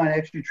friend of mine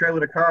actually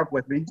trailered a car up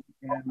with me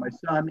and my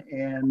son,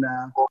 and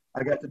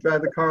I got to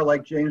drive the car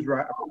like James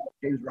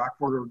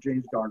Rockford or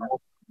James Garner.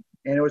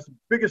 And it was the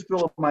biggest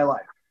thrill of my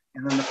life.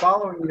 And then the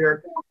following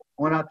year,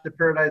 I went out to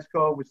Paradise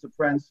Cove with some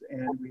friends,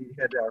 and we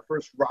had our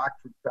first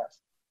Rockford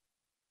Fest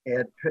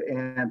at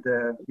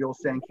the old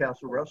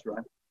Sandcastle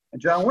restaurant.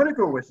 And John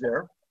Winokur was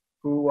there,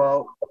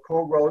 who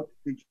co-wrote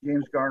the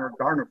James Garner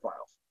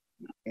Files.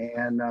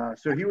 And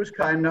so he was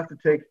kind enough to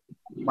take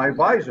my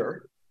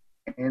visor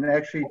and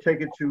actually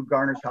take it to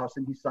Garner's house,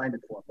 and he signed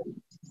it for me.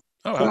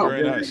 Oh,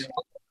 very nice.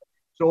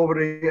 So over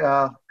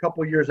the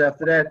couple of years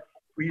after that,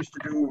 we used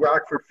to do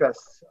Rockford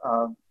Fest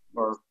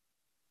or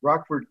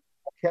Rockford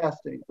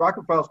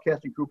Files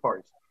casting crew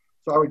parties.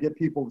 So I would get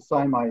people to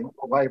sign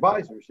my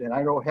visors, and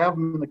I don't have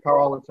them in the car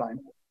all the time.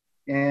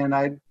 And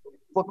I'd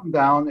flip them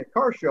down at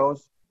car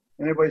shows,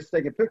 and everybody's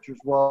taking pictures.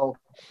 Well,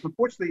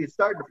 unfortunately, it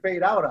started to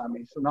fade out on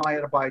me. So now I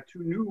had to buy 2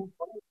 new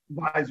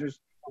visors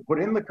to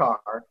put in the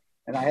car,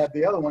 and I have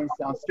the other ones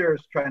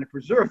downstairs trying to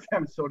preserve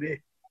them so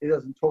it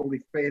doesn't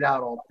totally fade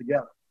out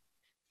altogether.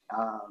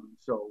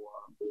 So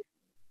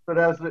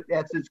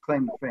that's its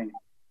claim to fame.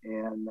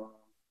 And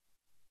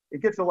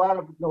it gets a lot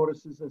of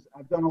notices.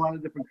 I've done a lot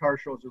of different car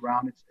shows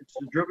around. It's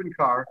a driven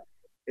car.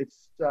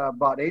 It's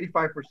about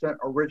 85%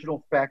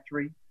 original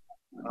factory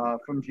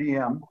from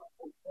GM.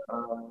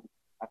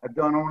 I've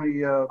done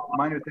only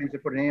minor things. I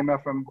put an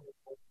AM/FM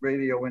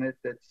radio in it.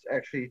 That's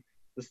actually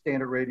the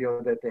standard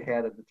radio that they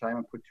had at the time.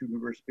 I put 2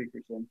 reverse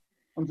speakers in,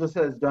 and just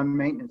has done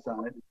maintenance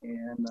on it.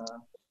 And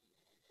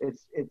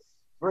it's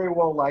very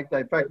well liked.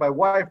 In fact, my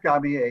wife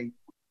got me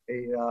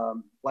a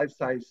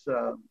life-size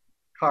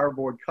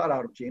cardboard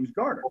cutout of James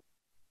Garner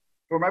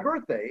for my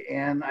birthday,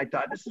 and I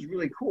thought this is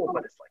really cool,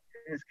 but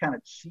it's kind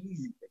of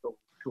cheesy to go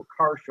to a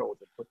car show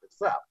to put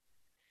this up.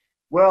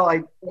 Well,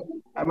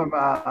 I'm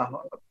a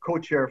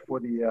co-chair for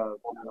the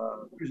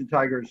Cruising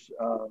Tigers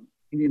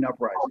Indian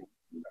Uprising.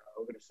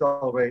 We're going to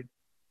celebrate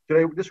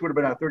today. This would have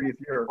been our 30th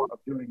year of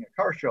doing a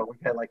car show. We've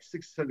had like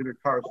 600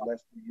 cars the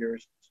last 2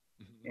 years,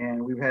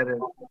 and we've had to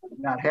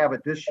not have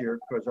it this year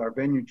because our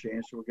venue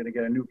changed. So we're going to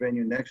get a new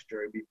venue next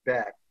year and be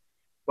back.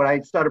 But I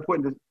started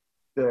putting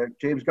the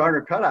James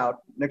Garner cutout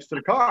next to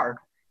the car,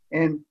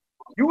 and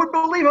you wouldn't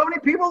believe how many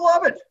people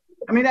love it.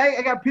 I mean,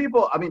 I got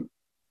people. I mean,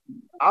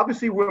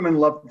 obviously women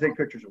love to take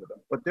pictures with them,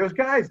 but there's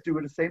guys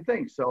doing the same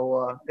thing.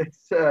 So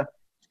it's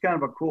kind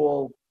of a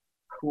cool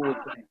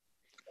thing.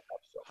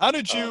 How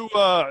did you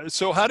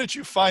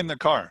find the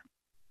car?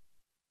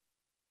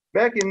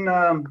 Back in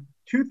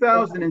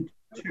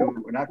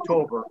 2002, in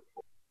October,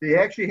 they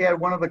actually had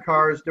one of the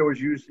cars that was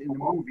used in the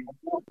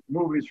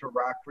movies for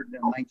Rockford in the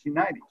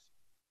 1990s.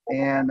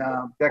 And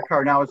that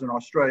car now is in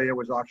Australia. It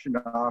was auctioned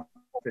off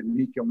at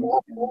Needham,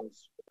 and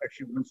was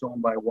actually once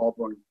owned by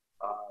Walborn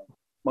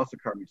Muscle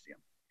Car Museum.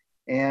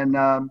 And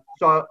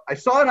so I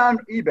saw it on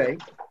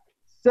eBay,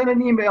 sent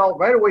an email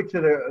right away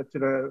to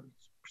the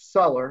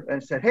seller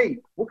and said, hey,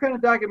 what kind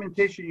of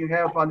documentation you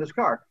have on this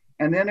car?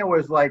 And then it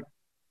was like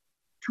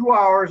 2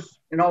 hours,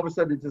 and all of a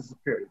sudden it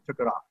disappeared. It took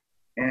it off,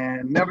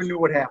 and never knew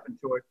what happened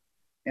to it.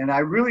 And I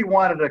really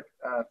wanted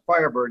a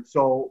Firebird,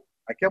 so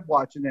I kept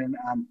watching, and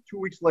 2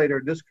 weeks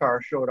later, this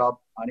car showed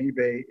up on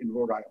eBay in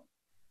Rhode Island.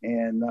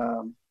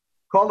 And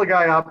called the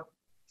guy up,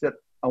 said,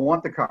 I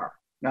want the car.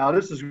 Now,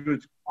 this is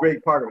the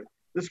great part of it.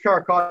 This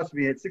car cost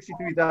me, it had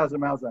 63,000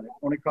 miles on it,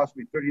 only cost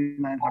me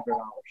 $3,900.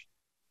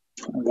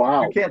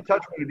 Wow. You can't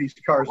touch one of these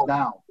cars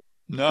now.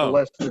 No. For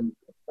less than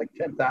like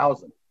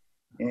 10,000.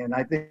 And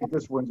I think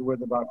this one's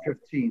worth about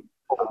 15,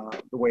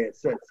 the way it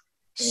sits.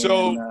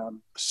 So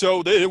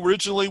it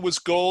originally was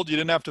gold. You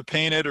didn't have to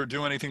paint it or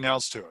do anything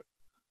else to it.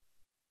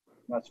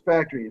 That's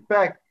factory. In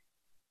fact,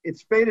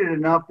 it's faded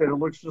enough that it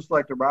looks just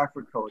like the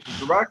Rockford color.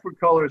 The Rockford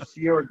color is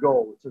Sierra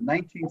Gold. It's a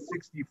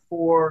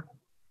 1964,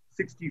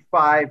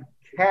 65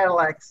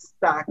 Cadillac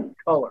stock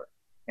color.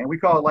 And we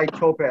call it light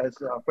topaz.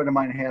 A friend of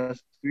mine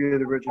has 3 of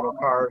the original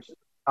cars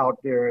out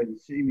there in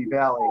Simi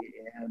Valley,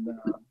 and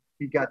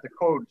he got the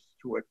codes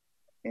to it.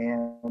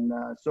 And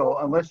so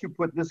unless you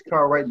put this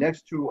car right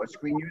next to a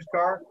screen used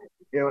car,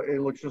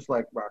 it looks just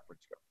like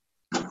Rockford's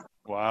car.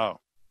 Wow.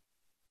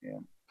 Yeah.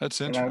 That's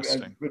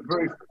interesting. I've been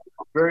very,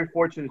 very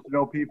fortunate to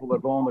know people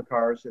that own the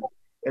cars. And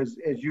as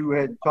you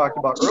had talked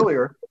about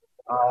earlier,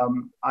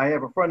 I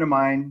have a friend of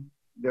mine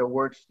that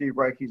works, Steve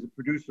Reich. He's a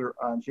producer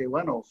on Jay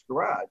Leno's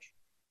Garage.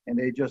 And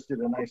they just did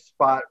a nice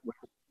spot with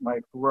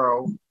Mike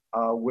Guerrero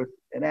with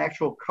an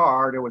actual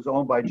car that was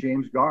owned by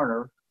James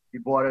Garner. He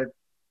bought it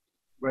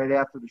right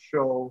after the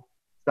show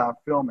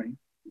stopped filming,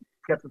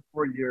 kept it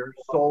for a year,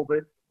 sold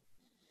it,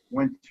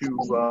 went to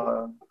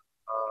a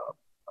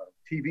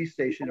TV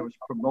station that was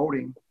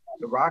promoting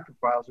the Rockford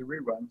Files and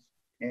reruns,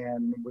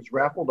 and was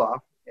raffled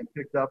off and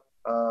picked up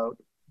a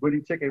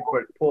winning ticket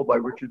pulled by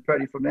Richard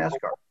Petty from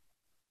NASCAR.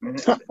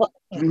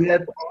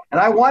 And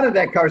I wanted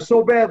that car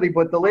so badly,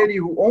 but the lady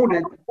who owned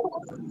it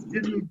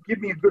didn't give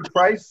me a good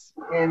price,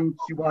 and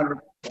she wanted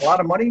a lot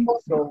of money,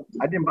 so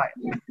I didn't buy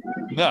it.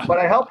 Yeah. But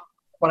I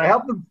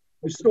helped them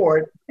restore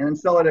it and then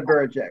sell it at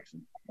Barrett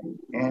Jackson.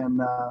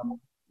 And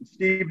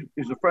Steve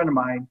is a friend of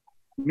mine,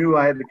 knew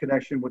I had the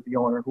connection with the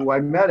owner, who I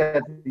met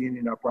at the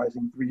Indian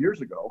Uprising 3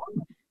 years ago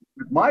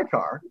with my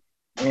car,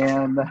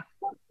 and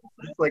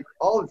it's like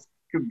all it's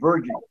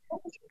converging.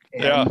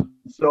 And yeah.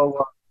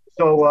 So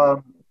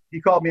he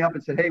called me up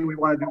and said, hey, we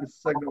want to do this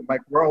segment with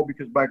Mike Rowe,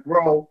 because Mike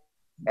Rowe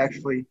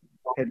actually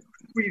had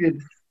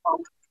tweeted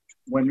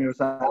when it was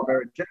on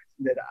Barrett Jackson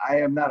that I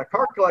am not a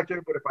car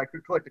collector, but if I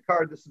could collect a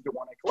car, this is the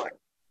one I collect.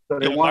 So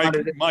they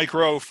wanted it. Mike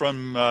Rowe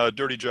from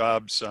Dirty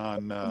Jobs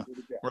on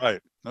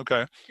right.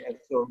 Okay. And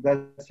so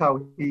that's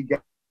how he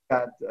got.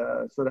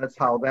 So that's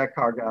how that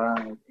car got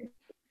on it.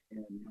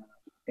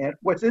 And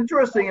what's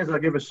interesting is I'll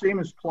give a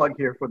shameless plug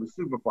here for the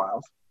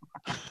Superfiles,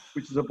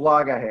 which is a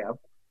blog I have.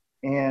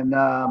 And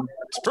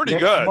it's pretty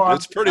good.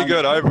 It's pretty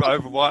good. I've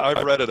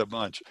read it a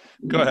bunch.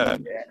 Go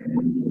ahead.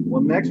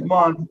 Well, next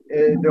month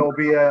there will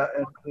be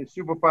the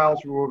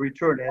Superfiles will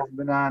return. It hasn't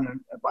been on,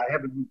 I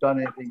haven't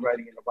done anything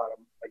writing in about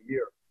a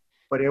year,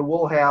 but it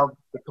will have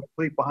the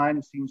complete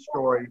behind-the-scenes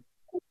story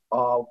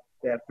of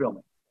that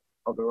filming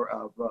of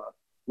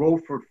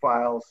Roadford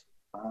Files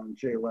on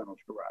Jay Leno's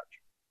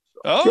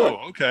Garage. So,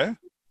 okay.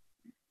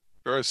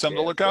 Very something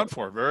to look out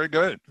for. Very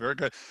good. Very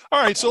good.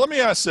 All right. So let me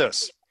ask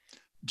this.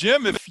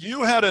 Jim, if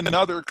you had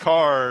another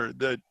car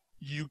that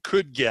you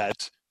could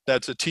get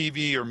that's a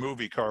TV or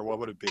movie car, what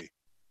would it be?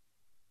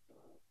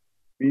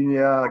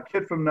 The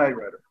Kid from Knight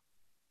Rider.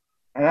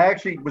 And I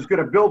actually was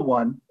going to build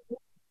one,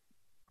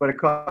 but it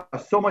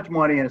cost so much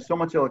money and so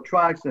much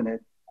electronics in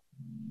it.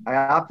 I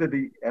opted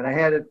and I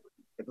had it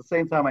at the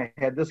same time I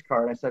had this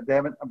car. And I said,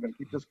 damn it, I'm going to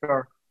keep this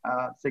car.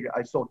 So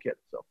I sold Kid.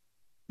 So.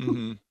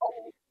 Mm-hmm.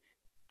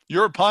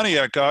 You're a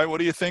Pontiac guy. What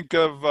do you think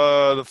of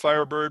the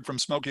Firebird from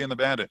Smokey and the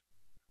Bandit?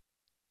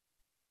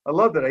 I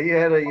loved it. He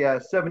had a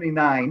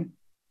 79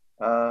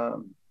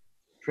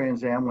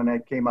 Trans Am when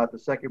that came out, the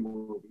second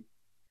movie.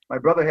 My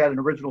brother had an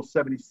original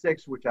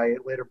 76, which I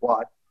later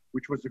bought,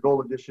 which was the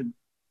gold edition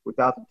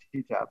without the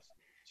T-tops.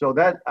 So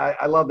that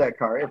I love that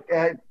car.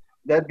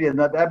 That'd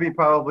be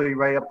probably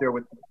right up there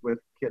with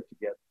Kit to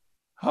get.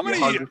 How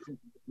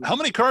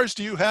many cars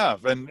do you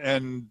have,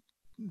 and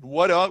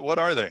what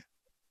are they?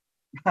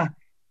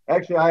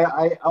 Actually,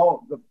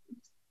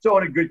 the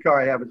only good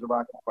car I have is a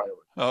Rocket Pilot.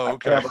 Oh,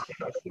 okay. I have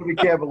a Chevy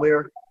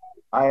Cavalier.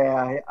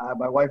 My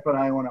wife and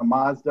I own a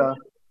Mazda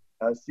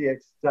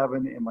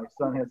CX-7, and my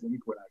son has an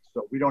Equinox.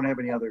 So we don't have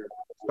any other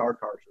star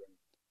cars.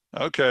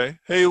 Okay.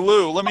 Hey,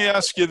 Lou, let me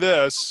ask you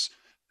this.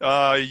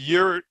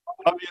 You're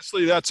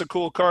obviously that's a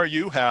cool car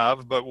you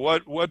have, but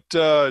what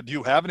do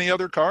you have any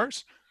other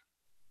cars?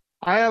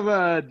 I have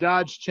a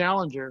Dodge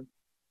Challenger.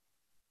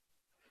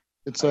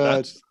 It's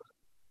a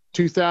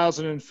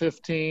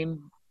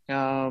 2015.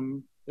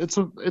 It's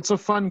a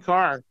fun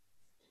car.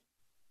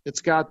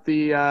 It's got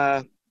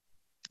the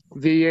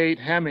V8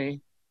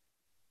 Hemi,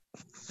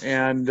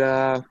 and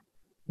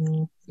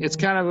it's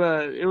kind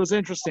of it was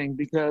interesting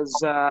because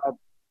I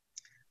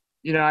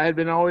had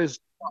been always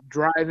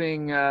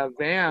driving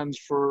vans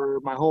for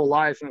my whole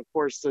life, and of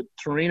course the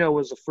Torino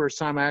was the first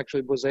time I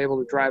actually was able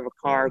to drive a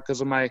car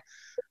because of my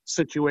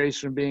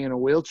situation being in a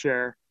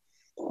wheelchair.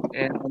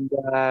 And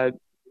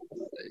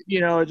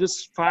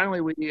just finally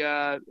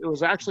it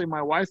was actually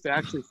my wife that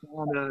actually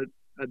found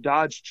a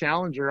Dodge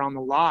Challenger on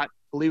the lot.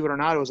 Believe it or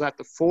not, it was at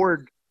the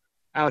Ford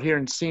out here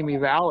in Simi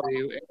Valley.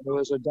 It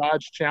was a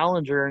Dodge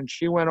Challenger, and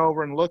she went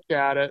over and looked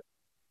at it,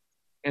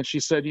 and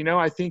she said,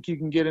 I think you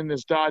can get in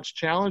this Dodge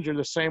Challenger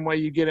the same way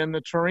you get in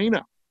the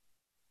Torino,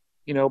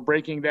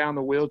 breaking down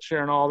the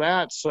wheelchair and all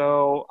that.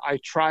 So I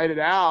tried it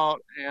out,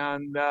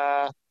 and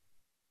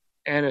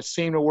it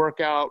seemed to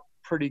work out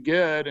pretty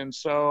good. And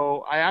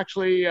so I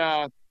actually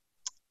have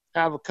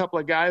a couple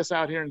of guys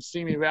out here in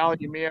Simi Valley.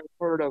 You may have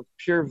heard of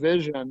Pure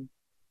Vision.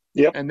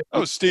 Yep. And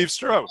Steve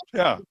Stroh.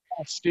 Yeah.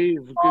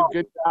 Steve,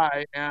 good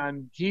guy.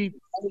 And he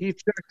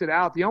checked it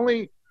out. The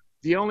only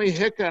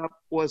hiccup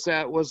was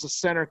the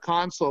center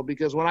console,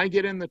 because when I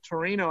get in the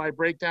Torino, I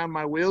break down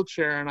my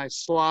wheelchair and I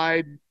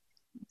slide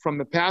from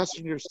the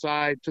passenger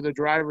side to the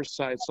driver's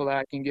side so that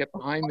I can get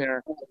behind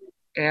there.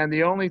 And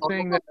the only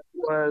thing that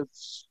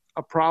was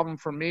a problem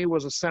for me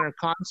was a center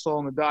console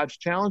in the Dodge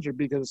Challenger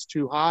because it's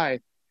too high.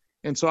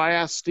 And so I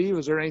asked Steve,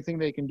 is there anything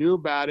they can do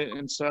about it?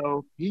 And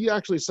so he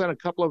actually sent a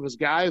couple of his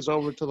guys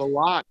over to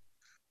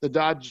the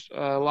Dodge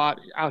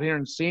lot out here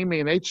in Simi,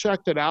 and they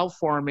checked it out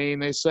for me,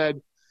 and they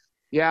said,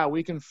 yeah,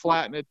 we can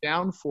flatten it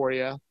down for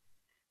you.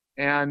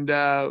 And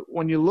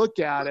when you look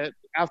at it,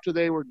 after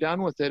they were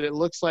done with it, it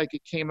looks like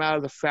it came out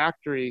of the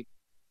factory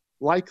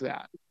like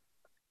that.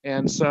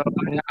 And so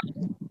I have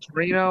a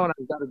Torino, and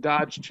I've got a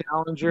Dodge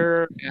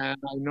Challenger, and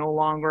I no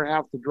longer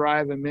have to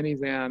drive a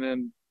minivan,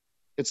 and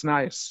it's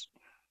nice.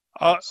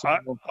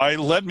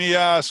 Let me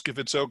ask, if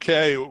it's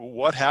okay,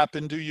 what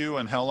happened to you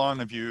and how long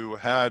have you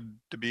had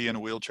to be in a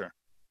wheelchair?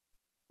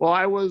 Well,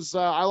 I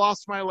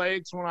lost my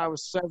legs when I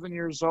was 7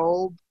 years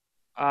old.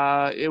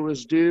 It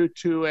was due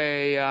to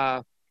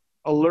a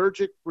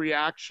allergic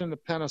reaction to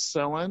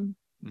penicillin.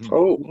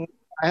 Oh.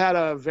 I had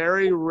a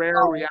very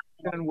rare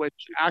reaction,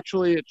 which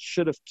actually it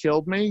should have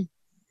killed me.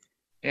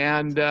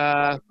 And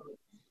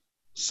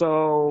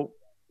so,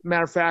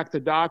 matter of fact, the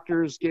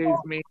doctors gave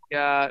me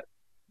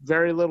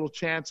very little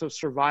chance of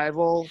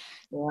survival.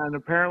 And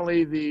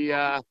apparently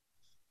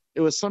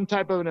it was some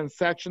type of an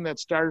infection that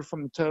started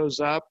from the toes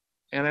up.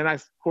 And then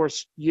of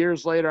course,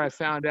 years later, I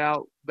found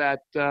out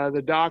that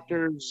the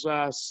doctors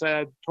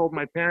told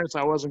my parents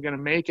I wasn't going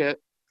to make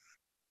it.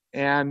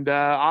 And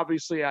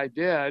obviously I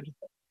did.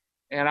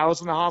 And I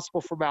was in the hospital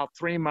for about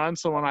 3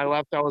 months. And when I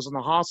left, I was in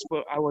the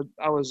hospital. I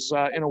was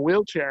in a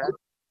wheelchair.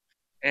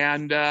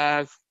 And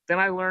then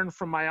I learned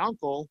from my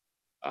uncle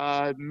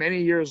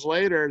many years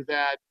later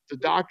that the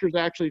doctors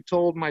actually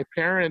told my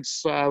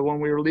parents when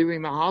we were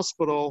leaving the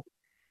hospital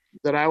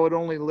that I would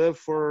only live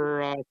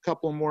for a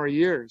couple more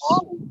years.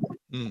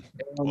 And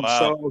Wow.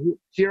 so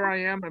here I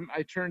am.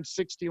 I turned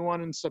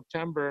 61 in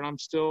September, and I'm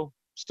still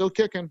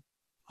kicking.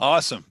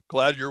 Awesome.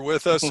 Glad you're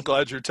with us.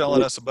 Glad you're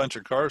telling us a bunch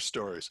of car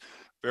stories.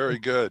 Very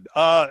good.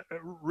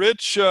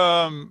 Rich,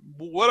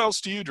 what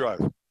else do you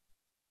drive?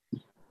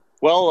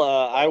 Well,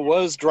 I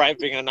was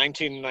driving a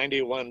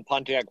 1991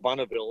 Pontiac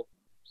Bonneville,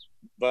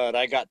 but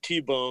I got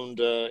T-boned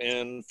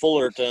in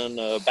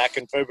Fullerton back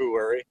in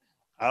February.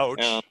 Ouch.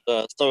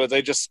 And so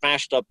they just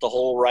smashed up the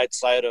whole right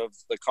side of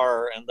the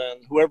car, and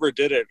then whoever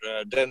did it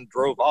then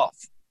drove off.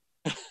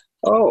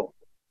 Oh.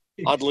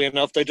 Oddly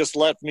enough, they just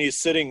left me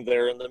sitting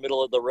there in the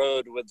middle of the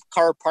road with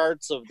car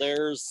parts of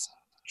theirs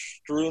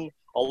strewn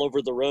all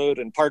over the road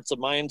and parts of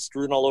mine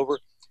strewn all over.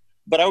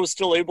 But I was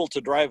still able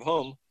to drive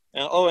home.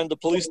 And the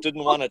police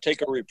didn't want to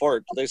take a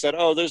report. They said,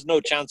 "Oh, there's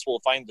no chance we'll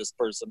find this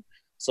person,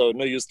 so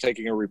no use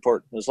taking a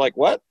report." It's like,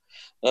 what?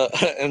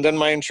 And then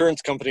my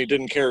insurance company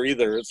didn't care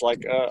either. It's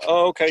like,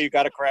 oh, okay, you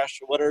got a crash.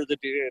 What are the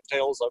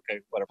details?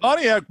 Okay, whatever.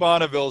 Pontiac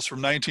Bonnevilles from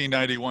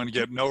 1991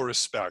 get no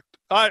respect.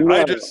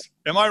 I just,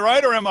 am I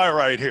right or am I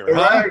right here? You're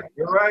right.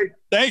 You're right.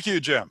 Thank you,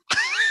 Jim.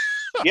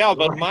 Yeah,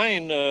 but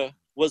mine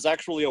was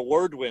actually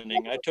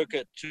award-winning. I took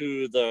it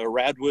to the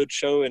Radwood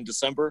show in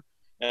December,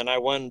 and I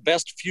won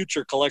Best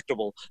Future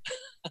Collectible.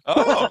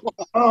 Oh,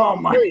 Oh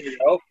my. There you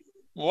go.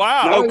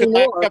 wow. No, 'cause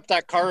I anymore. kept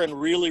that car in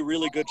really,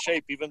 really good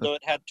shape, even though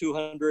it had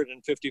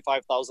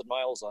 255,000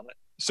 miles on it.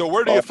 So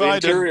where do you The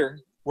find interior?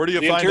 where do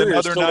you the find interior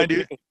is another still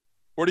 90?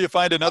 Where do you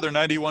find another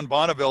 91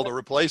 Bonneville to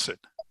replace it?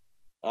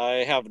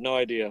 I have no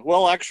idea.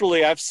 Well,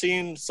 actually, I've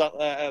seen some.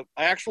 I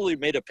actually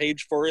made a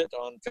page for it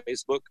on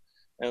Facebook,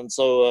 and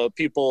so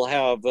people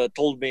have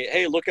told me,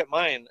 "Hey, look at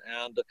mine,"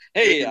 and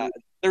 "Hey,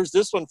 there's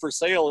this one for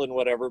sale," and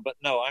whatever. But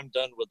no, I'm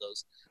done with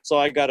those. So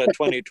I got a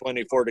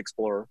 2020 Ford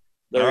Explorer.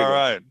 There you All go.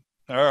 right.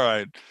 All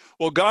right.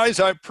 Well,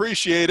 guys, I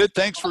appreciate it.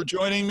 Thanks for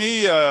joining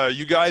me.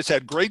 You guys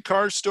had great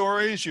car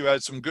stories. You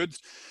had some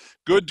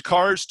good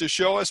cars to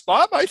show us.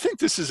 Bob, I think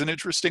this is an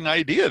interesting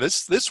idea.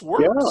 This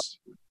works.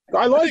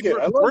 I like it.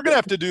 We're going to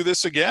have to do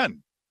this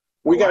again.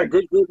 We got a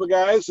good group of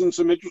guys and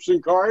some interesting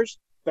cars.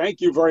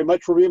 Thank you very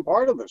much for being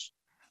part of this.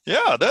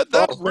 Yeah, that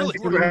really.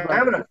 Thanks for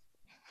having us.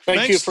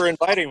 Thank you Thanks. for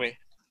inviting me.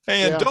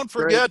 Hey, and Yeah, don't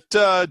forget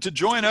to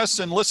join us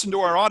and listen to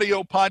our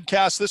audio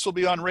podcast. This will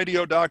be on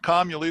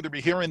radio.com. You'll either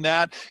be hearing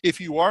that. If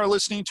you are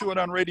listening to it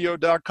on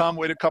radio.com,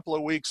 wait a couple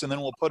of weeks, and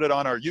then we'll put it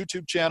on our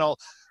YouTube channel,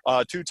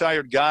 Two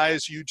Tired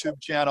Guys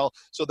YouTube channel.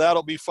 So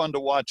that'll be fun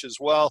to watch as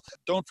well.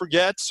 Don't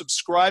forget,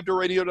 subscribe to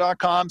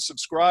radio.com.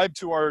 Subscribe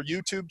to our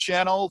YouTube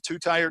channel, Two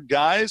Tired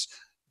Guys.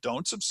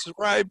 Don't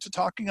subscribe to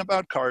Talking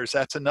About Cars.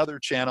 That's another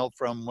channel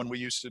from when we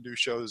used to do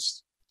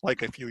shows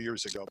like a few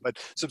years ago. But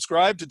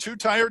subscribe to Two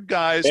Tired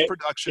Guys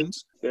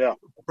Productions. Yeah.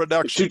 Two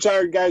Productions.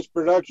 Tired Guys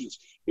Productions.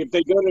 If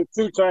they go to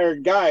Two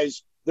Tired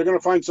Guys, they're going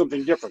to find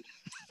something different.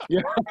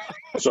 Yeah.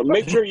 So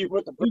make sure you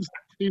put the.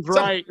 He's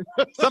right.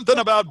 Something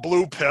about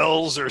blue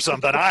pills or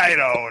something. I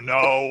don't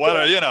know.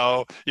 What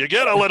you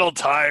get a little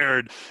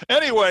tired.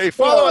 Anyway,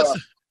 follow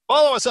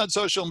us on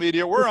social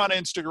media. We're on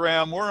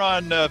Instagram. We're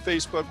on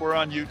Facebook. We're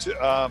on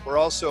YouTube. We're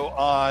also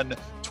on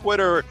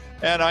Twitter.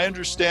 And I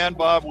understand,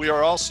 Bob, we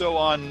are also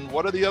on,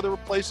 what are the other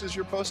places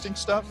you're posting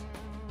stuff?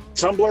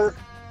 Tumblr,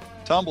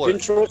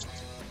 Tumblr.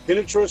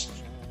 Pinterest,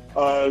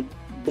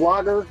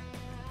 Blogger,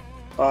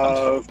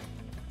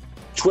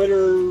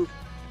 Twitter,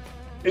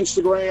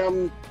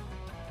 Instagram.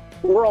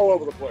 We're all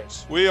over the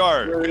place. We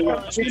are.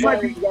 We're Two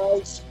Tired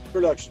Guys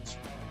Productions.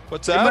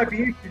 What's It that? might be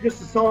easier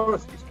just to tell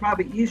us. It's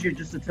probably easier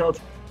just to tell us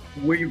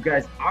where you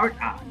guys aren't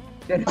on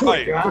than where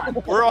Right. you're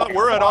on.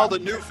 We're at all the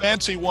new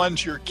fancy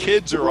ones your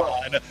kids are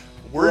on.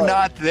 We're Right.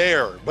 not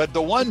there. But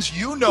the ones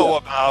you know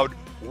about,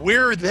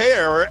 we're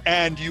there,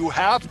 and you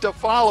have to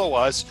follow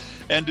us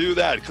and do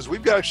that because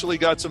we've actually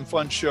got some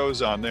fun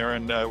shows on there,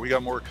 and we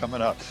got more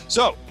coming up.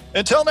 So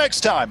until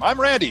next time,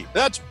 I'm Randy.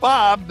 That's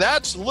Bob.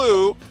 That's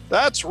Lou.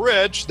 That's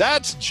Rich.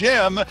 That's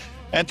Jim.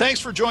 And thanks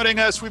for joining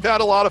us. We've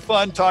had a lot of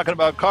fun talking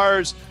about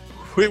cars.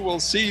 We will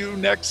see you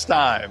next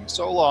time.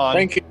 So long.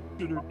 Thank you.